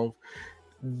involved,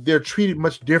 they're treated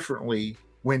much differently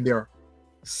when they're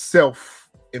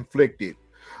self-inflicted,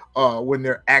 when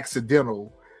they're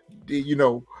accidental.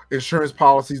 Insurance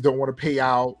policies don't want to pay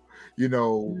out,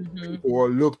 or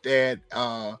looked at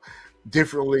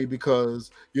differently because,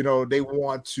 they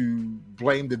want to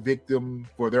blame the victim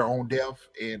for their own death.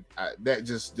 And that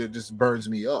just burns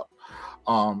me up.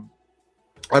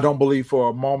 I don't believe for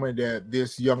a moment that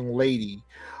this young lady,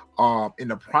 in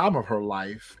the prime of her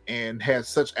life and had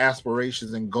such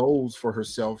aspirations and goals for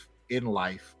herself in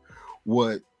life,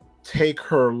 would take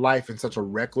her life in such a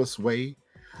reckless way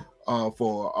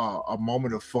for a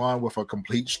moment of fun with a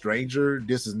complete stranger.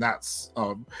 This is not,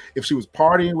 if she was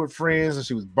partying with friends and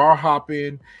she was bar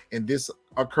hopping and this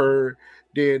occurred,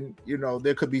 then,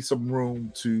 there could be some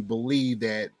room to believe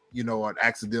that, an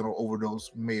accidental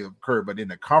overdose may have occurred. But in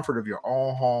the comfort of your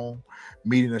own home,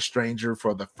 meeting a stranger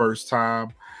for the first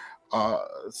time,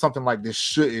 something like this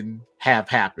shouldn't have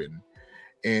happened.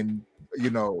 And,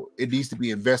 it needs to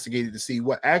be investigated to see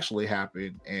what actually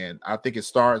happened. And I think it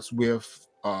starts with,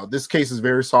 this case is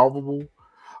very solvable.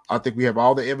 I think we have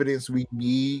all the evidence we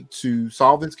need to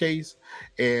solve this case.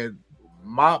 And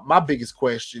my biggest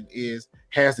question is,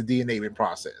 has the DNA been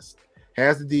processed?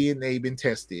 Has the DNA been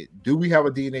tested? Do we have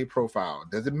a DNA profile?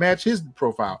 Does it match his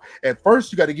profile? At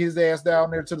first, you got to get his ass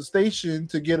down there to the station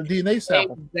to get a DNA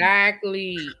sample.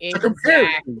 Exactly.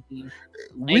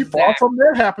 Far from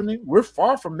that happening. We're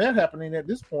far from that happening at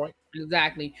this point.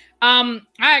 Exactly. I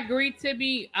agree,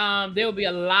 Tibby. There will be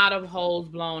a lot of holes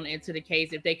blown into the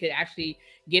case if they could actually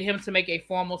get him to make a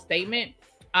formal statement.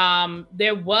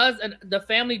 The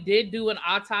family did do an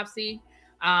autopsy,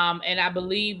 and I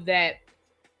believe that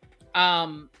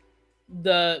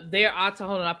their autopsy,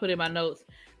 hold on, I put in my notes.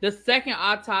 The second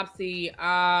autopsy,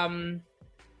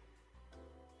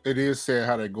 it is sad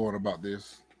how they're going about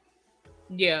this.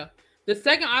 Yeah. The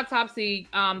second autopsy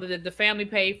that the family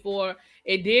paid for,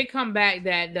 it did come back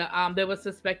that there was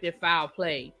suspected foul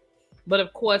play. But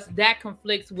of course, that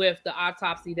conflicts with the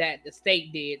autopsy that the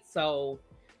state did. So,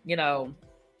 you know,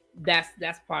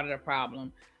 that's part of the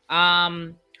problem.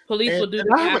 Police will do And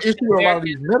the I have an issue with a lot of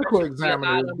these medical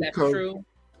examiners that's because true.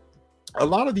 a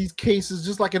lot of these cases,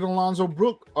 just like in Alonzo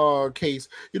Brook case,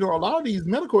 a lot of these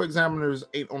medical examiners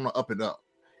ain't on the up and up,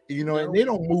 and they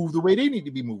don't move the way they need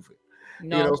to be moving.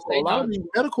 No, So a lot of these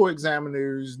medical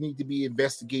examiners need to be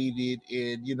investigated,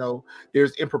 and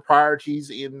there's improprieties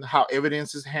in how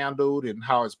evidence is handled and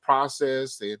how it's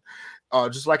processed, and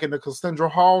just like in the Cassandra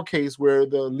Hall case where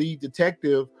the lead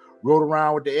detective rode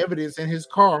around with the evidence in his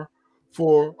car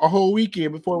for a whole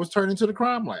weekend before it was turned into the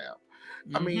crime lab.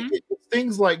 I mean, it's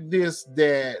things like this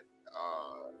that,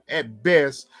 at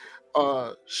best,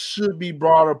 should be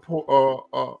brought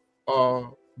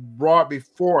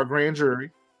before a grand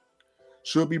jury,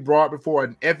 should be brought before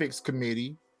an ethics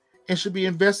committee, and should be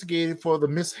investigated for the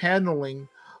mishandling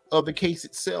of the case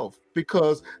itself.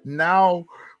 Because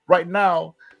right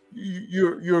now,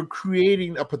 you're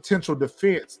creating a potential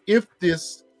defense if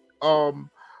this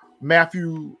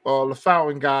Matthew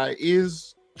LaFountain guy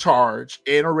is charged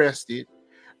and arrested.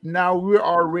 Now we're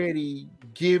already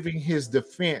giving his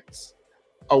defense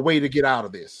a way to get out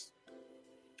of this,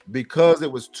 because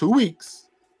it was 2 weeks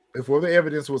before the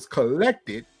evidence was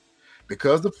collected.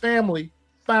 Because the family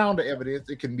found the evidence,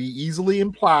 it can be easily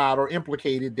implied or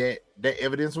implicated that that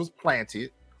evidence was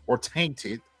planted or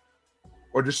tainted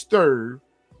or disturbed.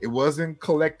 It wasn't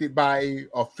collected by an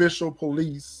official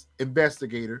police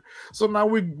investigator. So now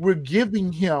we're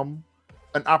giving him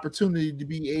an opportunity to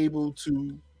be able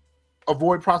to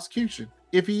avoid prosecution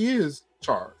if he is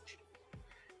charged.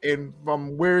 And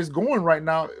from where it's going right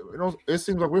now, it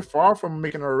seems like we're far from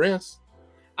making an arrest.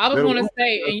 I was going to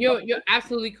say, and you're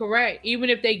absolutely correct. Even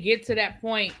if they get to that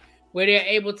point where they're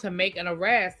able to make an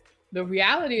arrest, the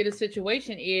reality of the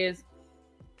situation is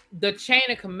the chain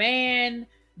of command.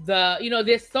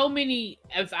 There's so many.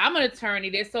 If I'm an attorney,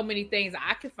 there's so many things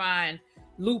I could find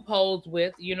loopholes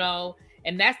with,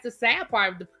 and that's the sad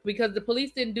part, because the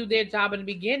police didn't do their job in the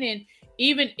beginning.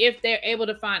 Even if they're able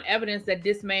to find evidence that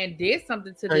this man did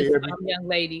something to this young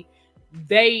lady,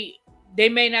 they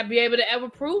may not be able to ever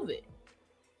prove it.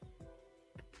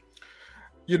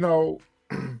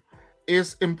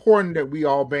 It's important that we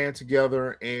all band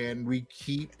together and we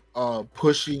keep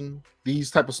pushing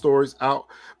these type of stories out,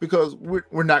 because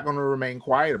we're not going to remain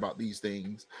quiet about these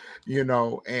things,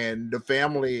 and the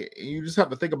family, you just have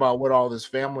to think about what all this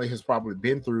family has probably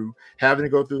been through, having to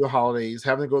go through the holidays,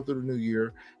 having to go through the new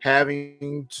year,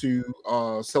 having to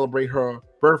celebrate her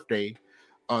birthday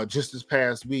just this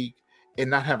past week and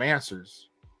not have answers.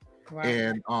 Right.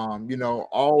 And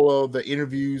all of the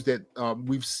interviews that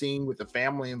we've seen with the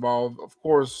family involved, of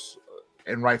course,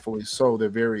 and rightfully so, they're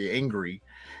very angry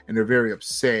and they're very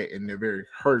upset and they're very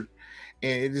hurt.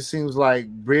 And it just seems like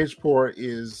Bridgeport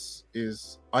is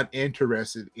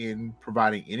uninterested in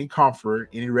providing any comfort,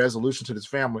 any resolution to this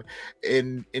family.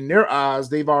 In their eyes,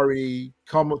 they've already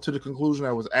come up to the conclusion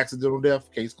that it was accidental death,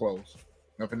 case closed,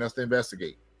 nothing else to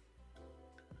investigate.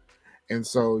 And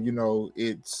so,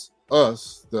 it's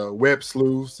us, the web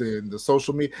sleuths and the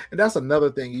social media. And that's another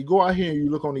thing. You go out here and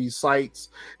you look on these sites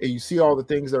and you see all the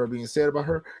things that are being said about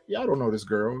her. Y'all don't know this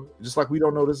girl, just like we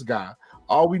don't know this guy.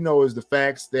 All we know is the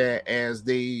facts that as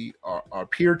they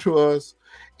appear to us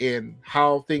and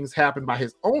how things happen by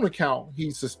his own account,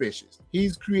 he's suspicious.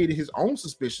 He's created his own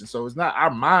suspicion. So it's not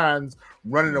our minds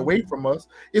running away from us.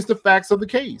 It's the facts of the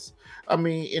case. I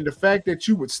mean, and the fact that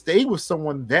you would stay with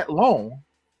someone that long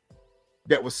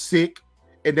that was sick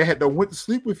and they had to went to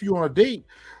sleep with you on a date.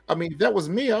 I mean, if that was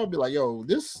me, I would be like, yo,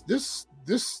 this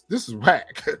is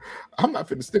whack. I'm not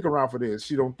finna stick around for this.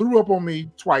 She don't threw up on me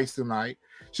twice tonight.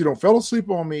 She don't fell asleep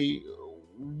on me.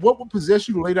 What would possess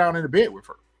you to lay down in the bed with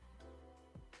her?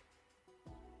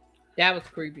 That was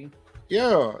creepy.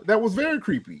 Yeah, that was very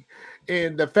creepy.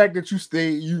 And the fact that you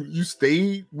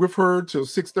stayed with her till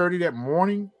 6:30 that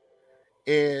morning,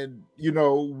 and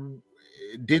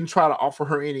didn't try to offer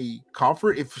her any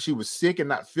comfort. If she was sick and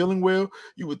not feeling well,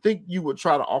 you would think you would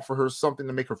try to offer her something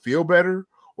to make her feel better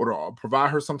or to provide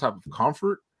her some type of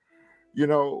comfort.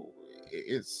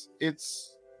 It's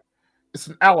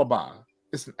an alibi.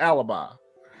 It's an alibi.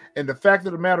 And the fact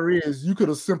of the matter is, you could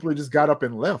have simply just got up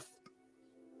and left.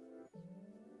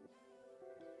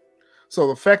 So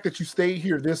the fact that you stayed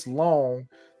here this long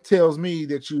tells me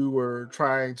that you were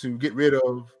trying to get rid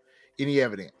of any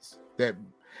evidence that.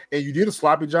 And you did a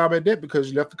sloppy job at that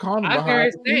because you left the condom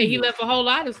behind. He left a whole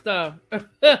lot of stuff.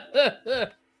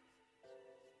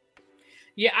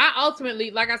 Yeah, I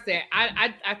ultimately, like I said,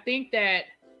 I think that,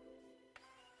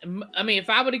 I mean, if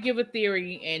I were to give a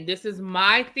theory, and this is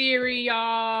my theory,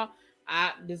 y'all,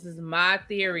 this is my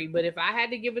theory, but if I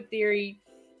had to give a theory,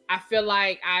 I feel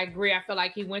like I agree. I feel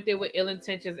like he went there with ill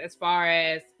intentions as far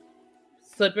as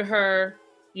slipping her,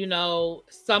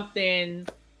 something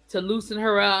to loosen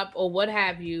her up or what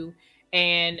have you.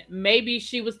 And maybe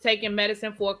she was taking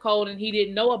medicine for a cold and he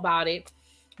didn't know about it.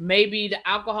 Maybe the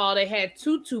alcohol, they had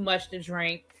too much to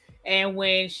drink. And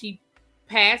when she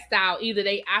passed out,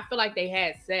 I feel like they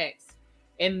had sex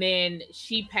and then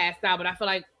she passed out, but I feel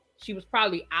like she was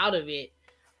probably out of it.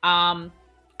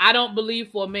 I don't believe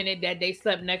for a minute that they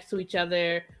slept next to each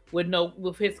other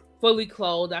with his fully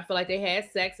clothed. I feel like they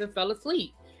had sex and fell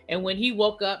asleep. And when he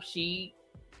woke up, she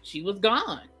was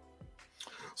gone.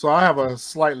 So I have a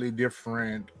slightly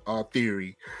different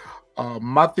theory.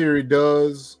 My theory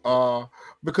does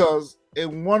because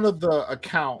in one of the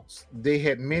accounts they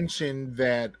had mentioned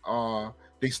that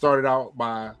they started out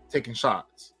by taking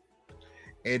shots,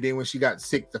 and then when she got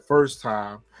sick the first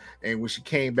time, and when she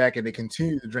came back and they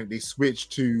continued to drink, they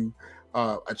switched to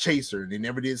a chaser. They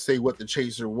never did say what the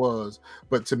chaser was,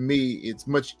 but to me, it's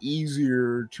much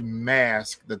easier to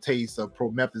mask the taste of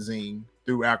promethazine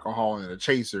through alcohol in a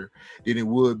chaser than it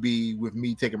would be with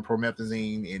me taking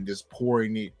promethazine and just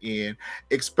pouring it in,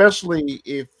 especially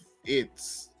if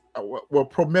it's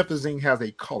promethazine has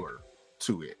a color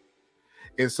to it.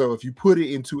 And so if you put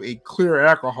it into a clear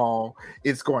alcohol,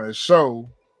 it's going to show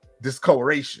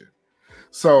discoloration.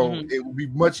 So it would be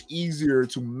much easier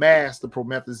to mask the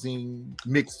promethazine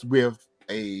mixed with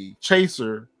a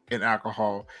chaser in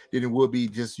alcohol than it would be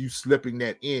just you slipping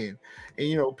that in.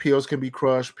 And pills can be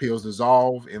crushed, pills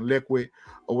dissolve in liquid,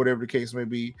 or whatever the case may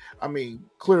be. I mean,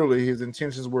 clearly his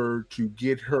intentions were to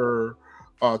get her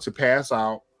to pass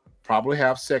out, probably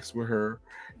have sex with her,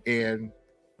 and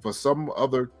for some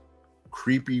other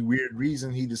creepy, weird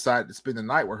reason he decided to spend the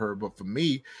night with her. But for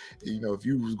me, if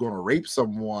you was going to rape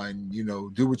someone,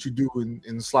 do what you do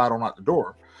and slide on out the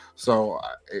door. So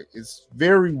it's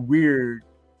very weird.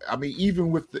 I mean,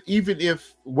 even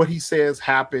if what he says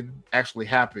actually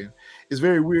happened, it's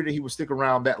very weird that he would stick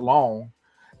around that long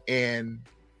and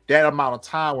that amount of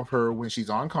time with her when she's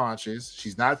unconscious,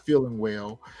 she's not feeling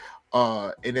well,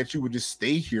 and that you would just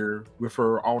stay here with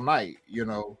her all night.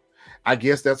 I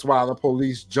guess that's why the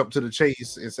police jump to the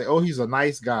chase and say, "Oh, he's a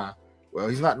nice guy." Well,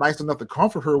 he's not nice enough to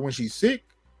comfort her when she's sick.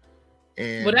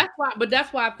 And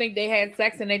that's why I think they had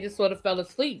sex and they just sort of fell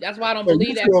asleep. That's why I don't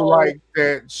believe that. Feel like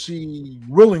that she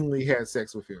willingly had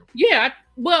sex with him. Yeah,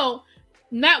 well,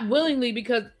 not willingly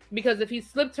because if he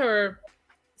slipped her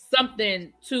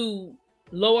something to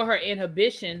lower her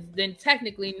inhibitions, then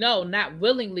technically no, not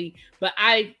willingly. But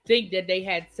I think that they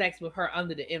had sex with her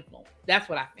under the influence. That's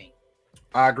what I think.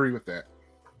 I agree with that.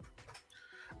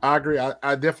 I agree.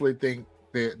 I definitely think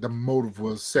that the motive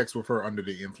was sex with her under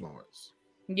the influence.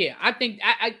 Yeah, I think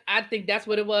that's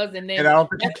what it was. And I don't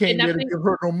think you came there to give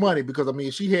her no money, because I mean,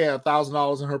 if she had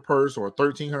 $1,000 in her purse or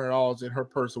 $1,300 in her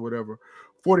purse or whatever,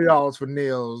 $40 for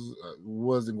nails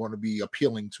wasn't going to be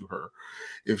appealing to her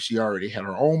if she already had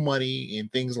her own money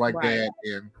and things like that.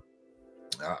 And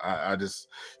I just,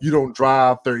 you don't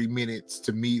drive 30 minutes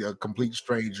to meet a complete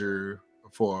stranger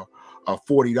for a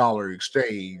 $40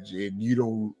 exchange,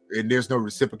 and there's no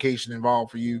reciprocation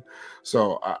involved for you.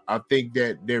 So I think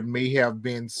that there may have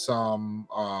been some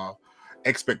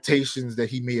expectations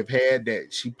that he may have had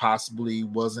that she possibly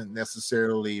wasn't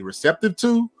necessarily receptive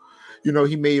to.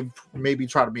 He may have maybe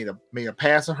tried to made a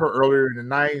pass on her earlier in the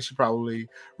night, and she probably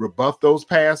rebuffed those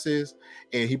passes,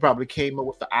 and he probably came up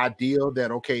with the idea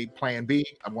that, okay, plan B,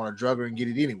 I'm going to drug her and get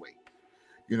it anyway.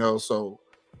 So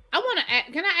I want to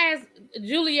ask, can I ask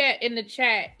Juliet in the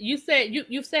chat? You said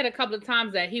you've said a couple of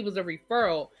times that he was a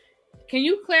referral. Can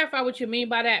you clarify what you mean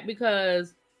by that?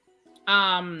 Because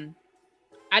I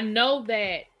know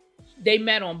that they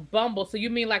met on Bumble. So you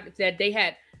mean like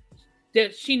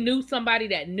that she knew somebody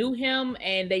that knew him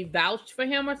and they vouched for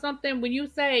him or something? When you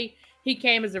say he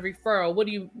came as a referral, what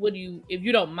do you, if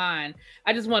you don't mind,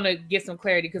 I just want to get some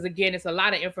clarity, because again, it's a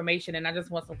lot of information and I just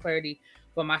want some clarity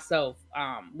for myself.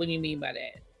 What do you mean by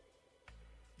that?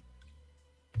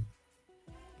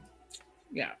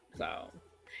 Yeah, so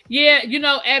yeah,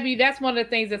 Abby, that's one of the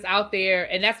things that's out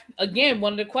there, and that's again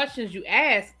one of the questions you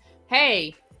ask.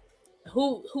 Hey,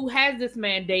 who has this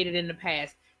man dated in the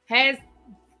past? Has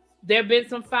there been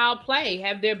some foul play?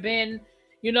 Have there been,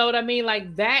 what I mean,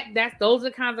 like that? Those are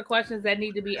the kinds of questions that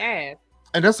need to be asked.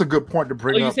 And that's a good point to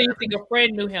bring up. You say you think a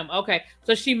friend knew him? Okay,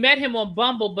 so she met him on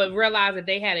Bumble, but realized that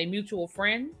they had a mutual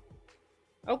friend.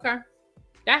 Okay,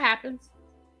 that happens.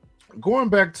 Going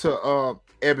back to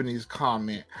Ebony's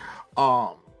comment,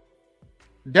 um,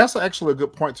 that's actually a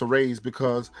good point to raise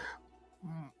because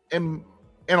in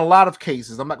in a lot of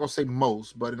cases, I'm not going to say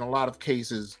most, but in a lot of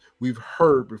cases, we've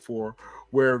heard before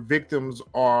where victims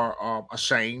are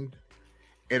ashamed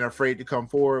and afraid to come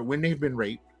forward when they've been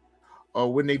raped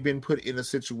or when they've been put in a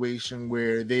situation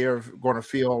where they are going to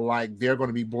feel like they're going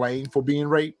to be blamed for being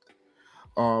raped.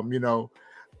 You know,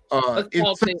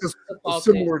 it's such Assaulted, a assaulted.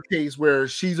 similar case where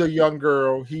she's a young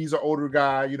girl, he's an older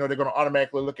guy. You know, they're going to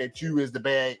automatically look at you as the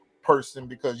bad person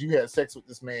because you had sex with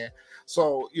this man.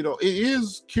 So, you know, it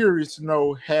is curious to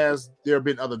know, has there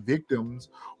been other victims,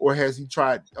 or has he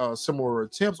tried similar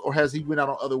attempts, or has he went out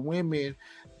on other women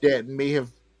that may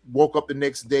have woke up the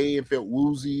next day and felt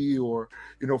woozy, or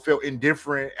felt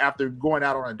indifferent after going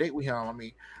out on a date with him. I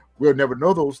mean, we'll never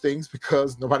know those things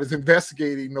because nobody's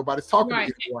investigating, nobody's talking to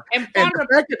Right. anyone. And And part the of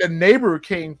fact that the neighbor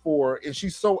came forward and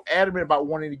she's so adamant about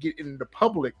wanting to get into the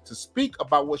public to speak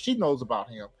about what she knows about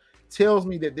him tells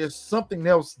me that there's something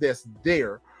else that's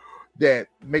there that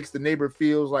makes the neighbor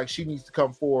feels like she needs to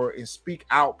come forward and speak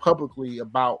out publicly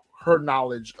about her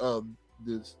knowledge of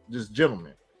this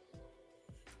gentleman.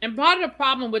 and part of the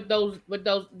problem with those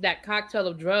that cocktail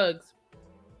of drugs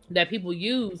that people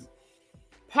use,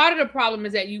 part of the problem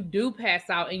is that you do pass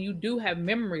out and you do have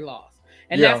memory loss.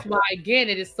 And Yeah. that's why again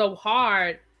it is so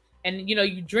hard. And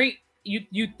you drink,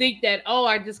 you think that, oh,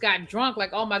 I just got drunk,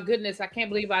 like, oh my goodness, I can't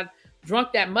believe I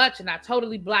drunk that much and I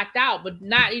totally blacked out, but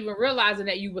not even realizing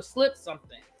that you were slipped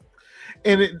something.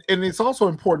 And it's also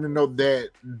important to note that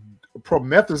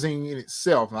promethazine in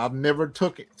itself, I've never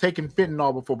taken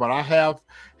fentanyl before, but I have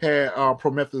had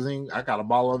promethazine. I got a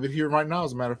bottle of it here right now,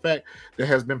 as a matter of fact, that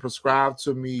has been prescribed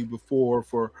to me before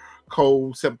for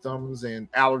cold symptoms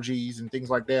and allergies and things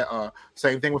like that.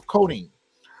 Same thing with codeine.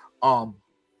 Um,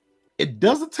 it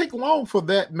doesn't take long for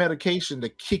that medication to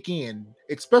kick in,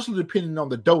 especially depending on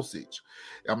the dosage.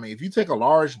 I mean, if you take a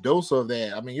large dose of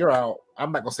that, I mean, you're out.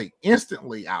 I'm not gonna say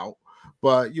instantly out,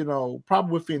 but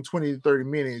probably within 20 to 30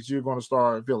 minutes, you're gonna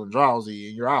start feeling drowsy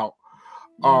and you're out.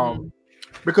 Mm-hmm.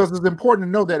 Because it's important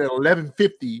to know that at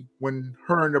 11:50, when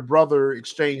her and her brother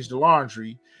exchanged the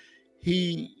laundry,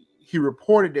 he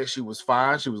reported that she was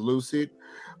fine, she was lucid,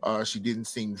 she didn't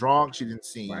seem drunk, she didn't Right.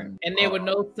 seem And there were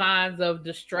no signs of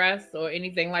distress or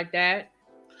anything like that.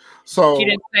 She so.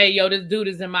 didn't say, yo, this dude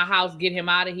is in my house, get him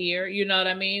out of here. You know what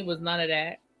I mean? It was none of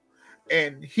that.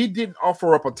 And he didn't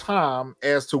offer up a time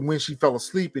as to when she fell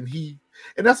asleep. And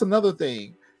that's another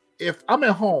thing. If I'm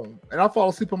at home and I fall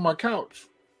asleep on my couch,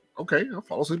 okay, I'll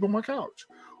fall asleep on my couch.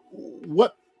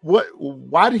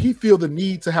 Why did he feel the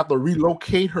need to have to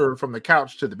relocate her from the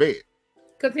couch to the bed?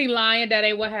 Because he lying, that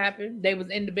ain't what happened. They was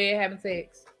in the bed having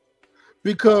sex.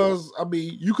 Because I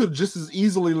mean, you could just as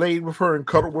easily lay with her and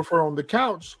cuddle with her on the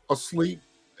couch asleep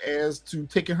as to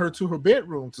taking her to her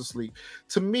bedroom to sleep.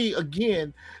 To me,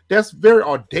 again, that's very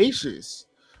audacious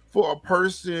for a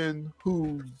person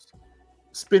who's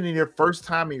spending their first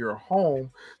time in your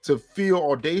home to feel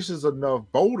audacious enough,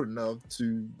 bold enough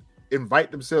to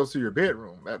invite themselves to your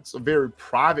bedroom. That's a very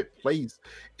private place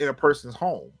in a person's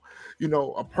home.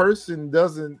 A person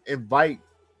doesn't invite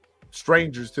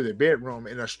strangers to their bedroom,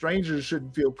 and a stranger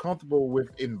shouldn't feel comfortable with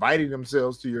inviting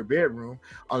themselves to your bedroom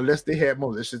unless they had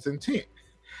malicious intent.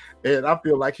 And I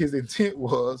feel like his intent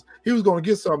was he was going to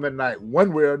get something at night,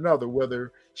 one way or another,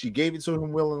 whether she gave it to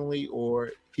him willingly or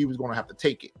he was going to have to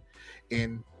take it.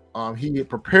 And he had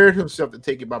prepared himself to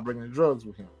take it by bringing the drugs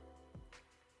with him.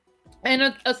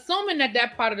 And assuming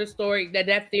that part of the story,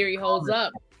 that theory holds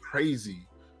up. Crazy.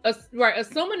 Right.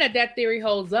 Assuming that theory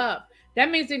holds up, that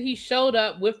means that he showed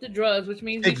up with the drugs, which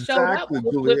means he showed up with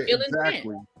ill intent.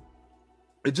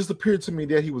 It just appeared to me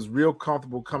that he was real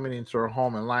comfortable coming into her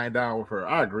home and lying down with her.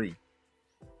 I agree.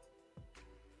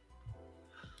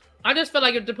 I just feel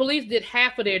like if the police did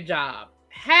half of their job,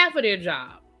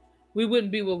 we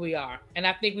wouldn't be where we are. And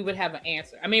I think we would have an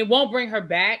answer. I mean, it won't bring her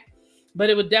back, but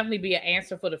it would definitely be an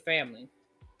answer for the family.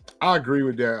 I agree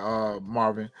with that,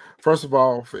 Marvin. First of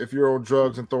all, if you're on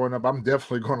drugs and throwing up, I'm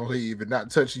definitely going to leave and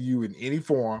not touching you in any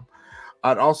form.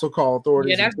 I'd also call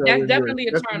authorities. Yeah, that's definitely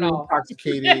a turn off.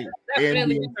 Intoxicated and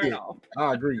being fit.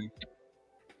 I agree.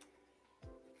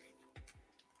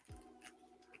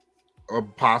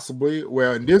 Possibly.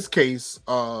 Well, in this case,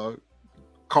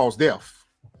 cause death.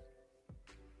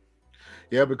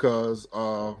 Yeah, because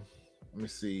let me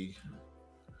see.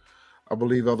 I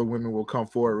believe other women will come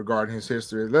forward regarding his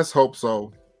history. Let's hope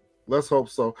so. Let's hope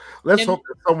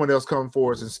that someone else comes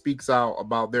forward and speaks out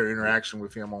about their interaction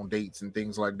with him on dates and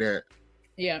things like that.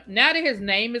 Yeah. Now that his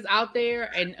name is out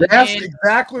there, and That's again,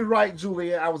 exactly right,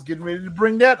 Julia. I was getting ready to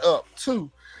bring that up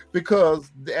too,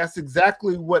 because that's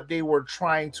exactly what they were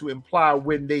trying to imply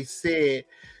when they said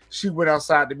she went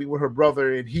outside to meet with her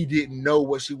brother and he didn't know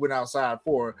what she went outside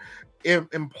for,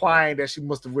 implying that she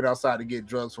must have went outside to get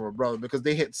drugs from her brother, because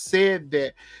they had said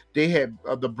that they had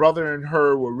the brother and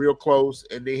her were real close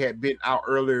and they had been out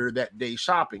earlier that day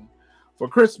shopping for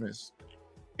Christmas.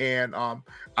 And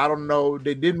I don't know,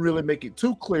 they didn't really make it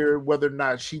too clear whether or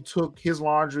not she took his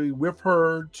laundry with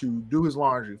her to do his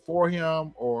laundry for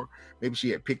him, or maybe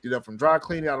she had picked it up from dry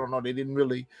cleaning. I don't know. They didn't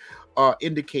really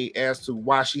indicate as to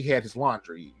why she had his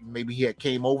laundry. Maybe he had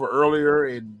came over earlier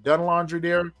and done laundry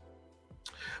there.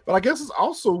 But I guess it's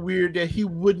also weird that he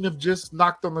wouldn't have just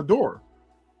knocked on the door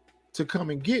to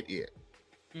come and get it.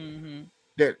 mm-hmm.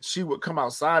 That she would come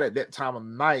outside at that time of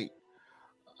night.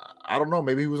 I don't know.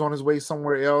 Maybe he was on his way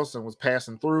somewhere else and was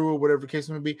passing through, or whatever the case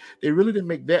may be. They really didn't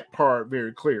make that part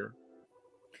very clear.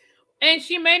 And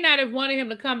she may not have wanted him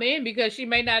to come in because she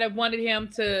may not have wanted him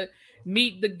to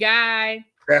meet the guy.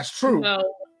 That's true. You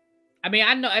know, I mean,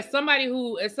 I know as somebody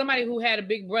who had a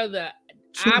big brother,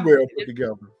 Too well put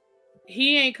together.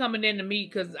 He ain't coming in to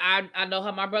meet because I know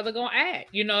how my brother gonna act.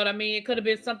 You know what I mean? It could have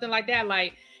been something like that.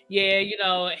 Like, yeah, you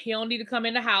know, he don't need to come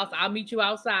in the house. I'll meet you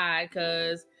outside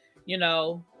because, you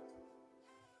know,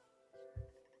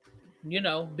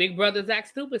 big brothers act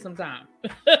stupid sometimes.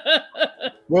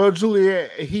 Well,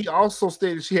 Juliet, he also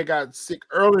stated she had got sick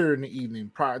earlier in the evening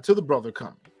prior to the brother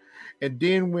coming. And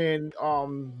then when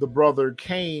the brother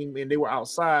came and they were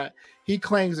outside, he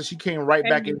claims that she came right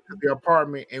back into the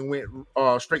apartment and went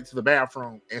straight to the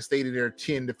bathroom and stayed in there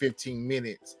 10 to 15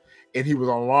 minutes. And he was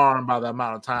alarmed by the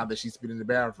amount of time that she spent in the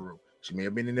bathroom. She may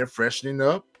have been in there freshening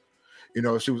up. You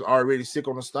know, if she was already sick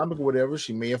on the stomach or whatever,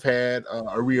 she may have had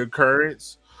a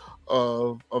reoccurrence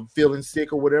of feeling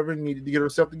sick or whatever, and needed to get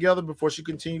herself together before she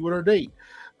continued with her date.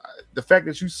 The fact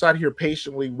that you sat here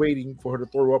patiently waiting for her to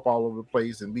throw up all over the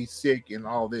place and be sick and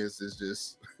all this is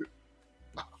just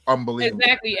unbelievable.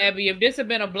 Exactly, Abby. If this had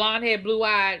been a blonde-haired,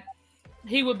 blue-eyed,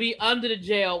 he would be under the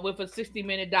jail with a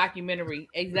 60-minute documentary.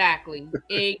 Exactly.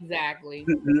 Exactly.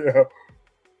 Yeah.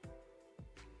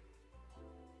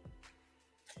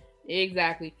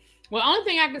 Exactly. Well, only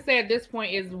thing I can say at this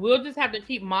point is we'll just have to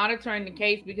keep monitoring the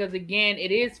case because, again,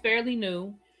 it is fairly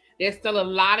new. There's still a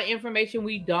lot of information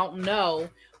we don't know.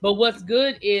 But what's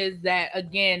good is that,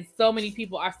 again, so many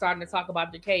people are starting to talk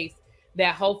about the case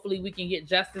that hopefully we can get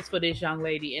justice for this young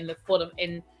lady and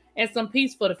some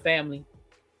peace for the family.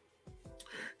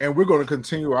 And we're going to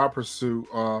continue our pursuit.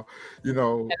 I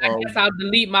guess I'll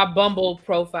delete my Bumble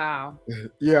profile.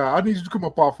 Yeah, I need you to come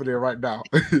up off of there right now.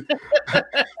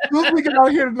 Once we get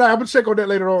out here tonight, I'm gonna check on that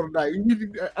later on tonight.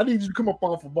 I need you to come up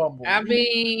off of Bumble. I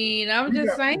mean, I'm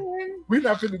just saying. We're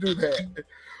not going to do that.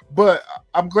 But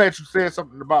I'm glad you said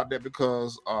something about that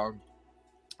because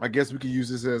I guess we can use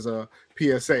this as a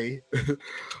PSA.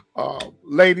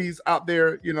 Ladies out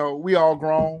there, you know, we all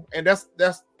grown, and that's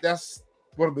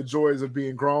one of the joys of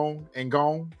being grown and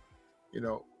gone. You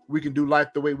know, we can do life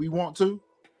the way we want to,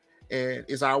 and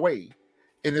it's our way.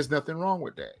 And there's nothing wrong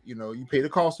with that. You know, you pay the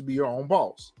cost to be your own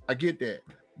boss. I get that.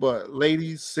 But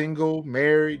ladies, single,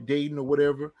 married, dating, or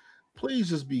whatever, please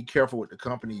just be careful with the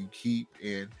company you keep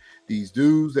and these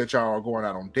dudes that y'all are going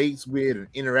out on dates with and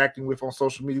interacting with on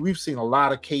social media. We've seen a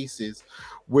lot of cases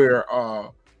where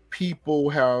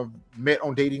people have met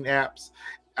on dating apps.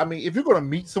 I mean, if you're going to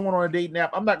meet someone on a dating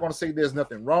app, I'm not going to say there's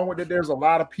nothing wrong with it. There's a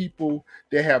lot of people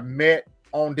that have met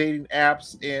on dating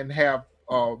apps and have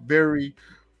very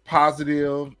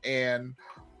positive and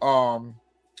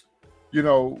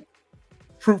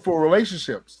fruitful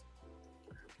relationships.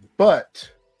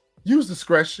 But use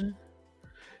discretion,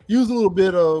 use a little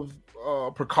bit of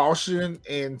precaution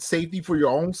and safety for your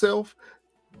own self.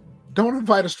 Don't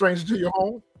invite a stranger to your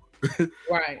home.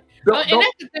 Right. And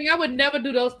that's the thing. I would never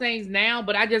do those things now,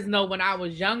 but I just know when I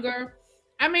was younger,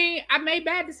 I mean, I made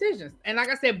bad decisions. And like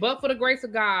I said, but for the grace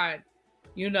of God,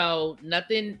 you know,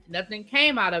 nothing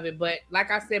came out of it. But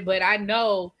like I said, but I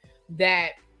know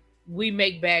that we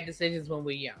make bad decisions when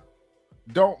we're young.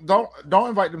 Don't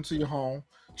invite them to your home.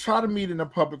 Try to meet in a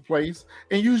public place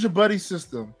and use your buddy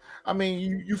system. I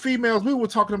mean, you females, we were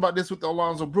talking about this with the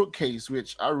Alonzo Brook case,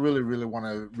 which I really, really want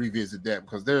to revisit that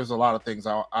because there's a lot of things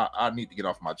I need to get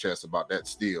off my chest about that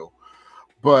still.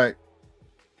 But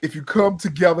if you come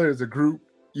together as a group,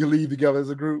 you leave together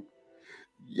as a group.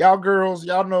 Y'all girls,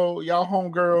 y'all know, y'all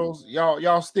homegirls,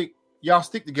 y'all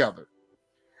stick together.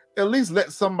 At least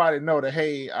let somebody know that,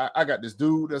 hey, I got this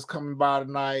dude that's coming by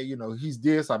tonight. You know, he's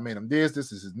this. I made him this.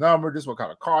 This is his number. This is what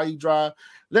kind of car he drive.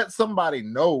 Let somebody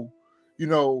know, you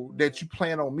know, that you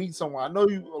plan on meeting someone. I know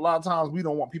a lot of times we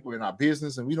don't want people in our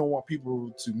business, and we don't want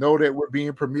people to know that we're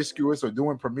being promiscuous or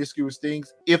doing promiscuous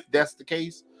things, if that's the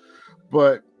case.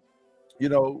 But you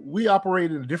know, we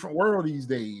operate in a different world these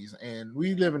days, and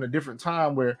we live in a different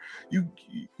time where you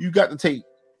got to take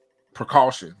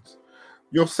precautions.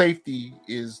 Your safety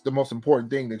is the most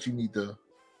important thing that you need to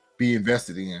be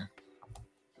invested in.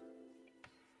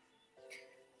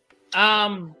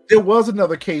 There was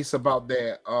another case about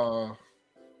that.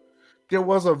 There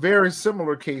was a very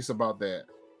similar case about that.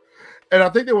 And I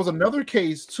think there was another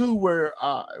case too where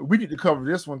we need to cover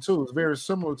this one too. It's very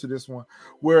similar to this one,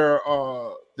 where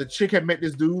the chick had met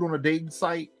this dude on a dating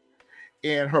site,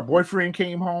 and her boyfriend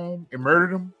came home and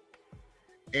murdered him,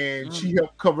 and she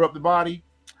helped cover up the body.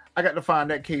 I got to find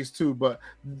that case too, but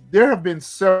there have been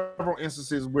several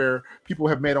instances where people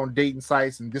have met on dating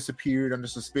sites and disappeared under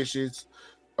suspicious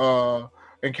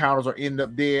encounters or end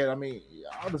up dead. I mean,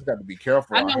 I just got to be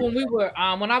careful. I know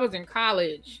when I was in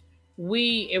college,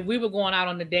 if we were going out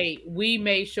on a date, we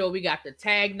made sure we got the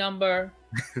tag number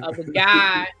of the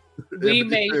guy. We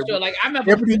made sure, like, I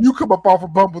remember. Ebony, you come up off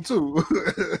of Bumble too,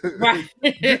 right?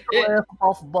 Get your ass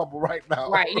off of Bumble right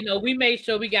now, right? You know, we made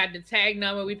sure we got the tag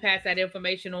number. We passed that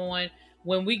information on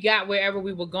when we got wherever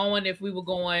we were going. If we were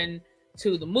going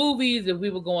to the movies, if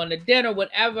we were going to dinner,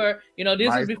 whatever. You know,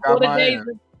 this is before the days.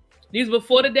 These were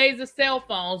before the days of cell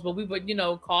phones, but we would, you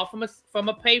know, call from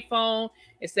a payphone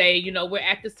and say, you know, we're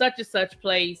at the such and such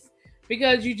place,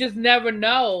 because you just never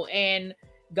know. And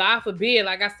God forbid,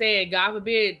 like I said, God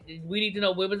forbid, we need to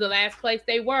know where was the last place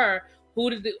they were,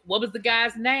 what was the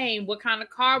guy's name, what kind of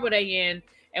car were they in,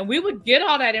 and we would get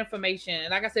all that information.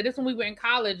 Like I said, this when we were in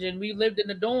college and we lived in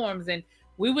the dorms, and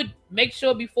we would make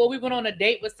sure before we went on a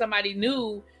date with somebody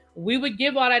new, we would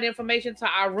give all that information to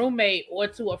our roommate or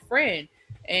to a friend.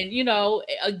 And, you know,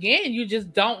 again, you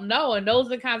just don't know. And those are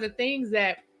the kinds of things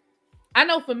that I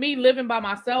know for me living by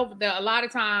myself, that a lot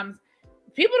of times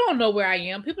people don't know where I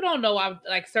am. People don't know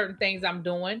like certain things I'm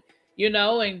doing, you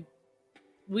know, and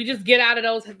we just get out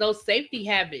of those safety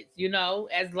habits, you know,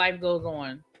 as life goes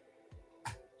on.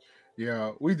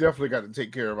 Yeah, we definitely got to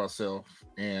take care of ourselves.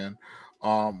 And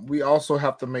we also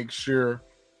have to make sure.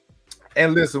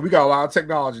 And listen, we got a lot of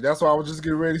technology. That's why I was just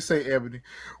getting ready to say, Ebony,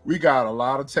 we got a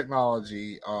lot of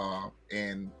technology.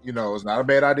 And, you know, it's not a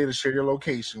bad idea to share your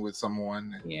location with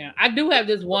someone. Yeah, I do have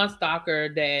this one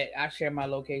stalker that I share my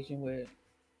location with.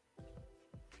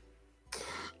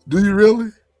 Do you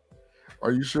really?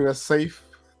 Are you sure that's safe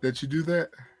that you do that?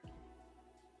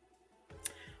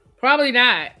 Probably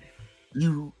not.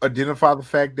 You identify the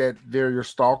fact that they're your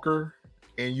stalker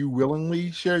and you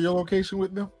willingly share your location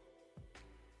with them?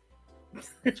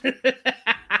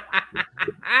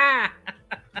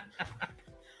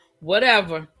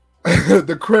 Whatever.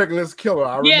 The Craigslist killer.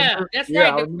 That's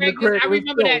right. The Craigslist. I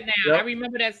remember that now. Yep. I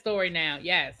remember that story now.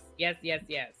 Yes. Yep.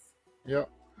 You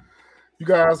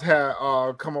guys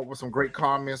have come up with some great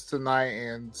comments tonight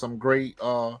and some great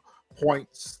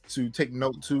points to take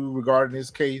note to regarding this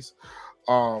case.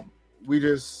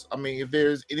 If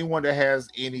there's anyone that has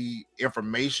any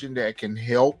information that can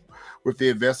help with the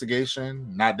investigation,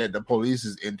 not that the police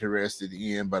is interested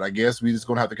in, but I guess we just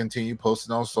gonna have to continue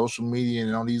posting on social media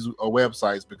and on these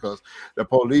websites, because the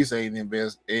police ain't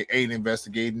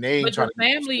investigating. They ain't but trying. The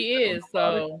family is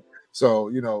so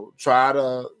you know, try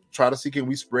to see, can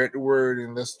we spread the word,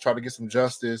 and let's try to get some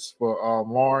justice for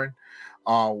Lauren.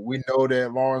 We know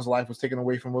that Lauren's life was taken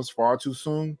away from us far too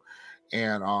soon.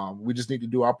 And we just need to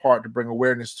do our part to bring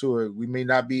awareness to it. We may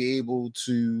not be able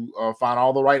to find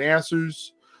all the right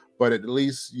answers, but at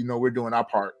least, you know, we're doing our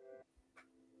part.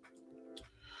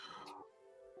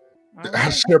 Right. I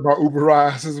share my Uber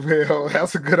rides as well.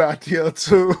 That's a good idea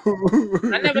too.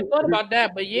 I never thought about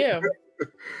that, but yeah.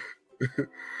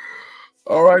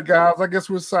 All right, guys. I guess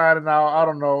we're signing out. I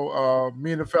don't know.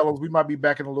 Me and the fellows, we might be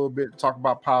back in a little bit to talk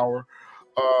about power.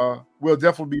 We'll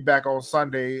definitely be back on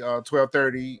Sunday,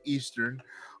 12:30 Eastern,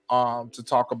 to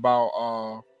talk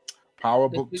about Power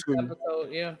Book 2.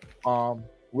 Episode, yeah.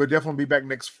 We'll definitely be back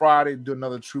next Friday to do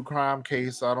another true crime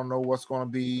case. I don't know what's going to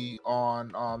be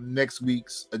on next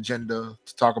week's agenda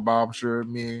to talk about. I'm sure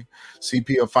me and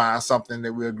CP will find something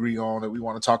that we agree on that we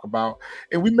want to talk about.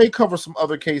 And we may cover some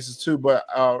other cases too, but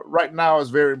right now it's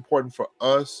very important for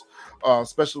us,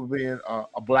 especially being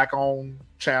a Black-owned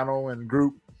channel and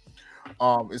group.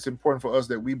 It's important for us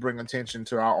that we bring attention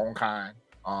to our own kind,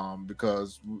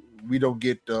 because we don't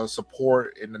get the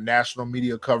support in the national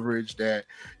media coverage that,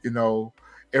 you know,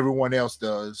 everyone else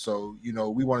does. So, you know,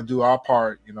 we want to do our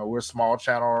part. You know, we're a small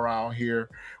channel around here.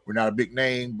 We're not a big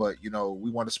name, but, you know,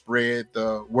 we want to spread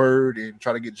the word and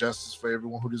try to get justice for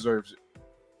everyone who deserves it.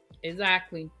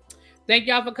 Exactly. Thank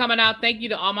y'all for coming out. Thank you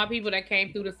to all my people that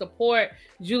came through to support.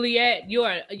 Juliet,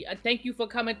 thank you for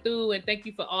coming through, and thank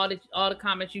you for all the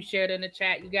comments you shared in the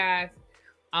chat, you guys.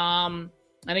 And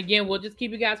again, we'll just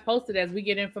keep you guys posted as we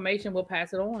get information. We'll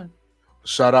pass it on.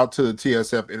 Shout out to the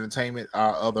TSF Entertainment,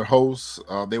 our other hosts.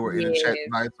 They were in the chat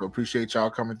tonight, so appreciate y'all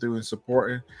coming through and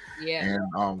supporting. Yeah.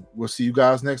 And we'll see you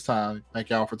guys next time. Thank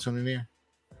y'all for tuning in.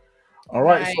 All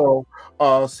right. So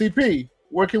CP,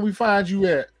 where can we find you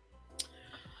at?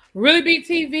 Really Beat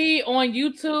TV on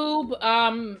YouTube.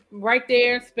 Right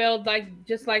there, spelled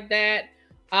just like that.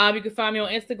 You can find me on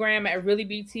Instagram at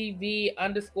ReallyBTV_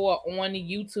 on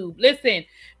YouTube. Listen,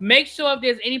 make sure if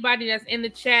there's anybody that's in the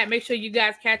chat, make sure you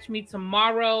guys catch me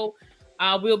tomorrow.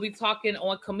 We'll be talking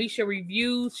on Kamisha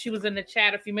Reviews. She was in the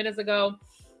chat a few minutes ago.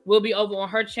 We'll be over on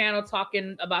her channel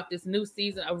talking about this new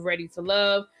season of Ready to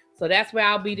Love. So that's where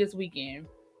I'll be this weekend.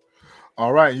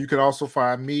 All right. You can also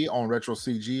find me on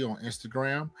RetroCG on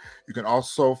Instagram. You can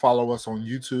also follow us on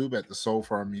YouTube at the Soul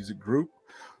Firm Music Group,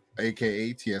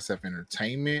 aka TSF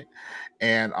Entertainment.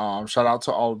 And shout out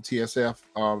to all the TSF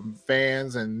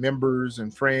fans and members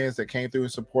and friends that came through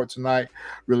and support tonight.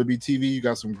 Really Beat TV, you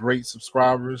got some great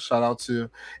subscribers. Shout out to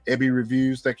Ebby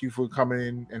Reviews. Thank you for coming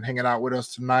in and hanging out with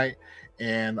us tonight.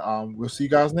 And we'll see you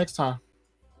guys next time.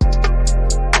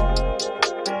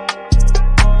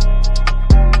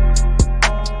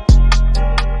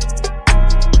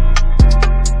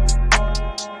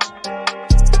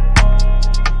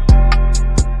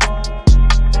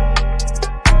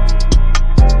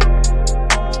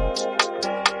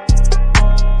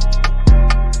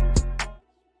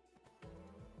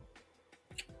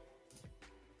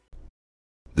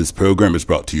 This program is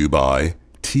brought to you by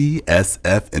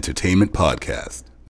TSF Entertainment Podcast.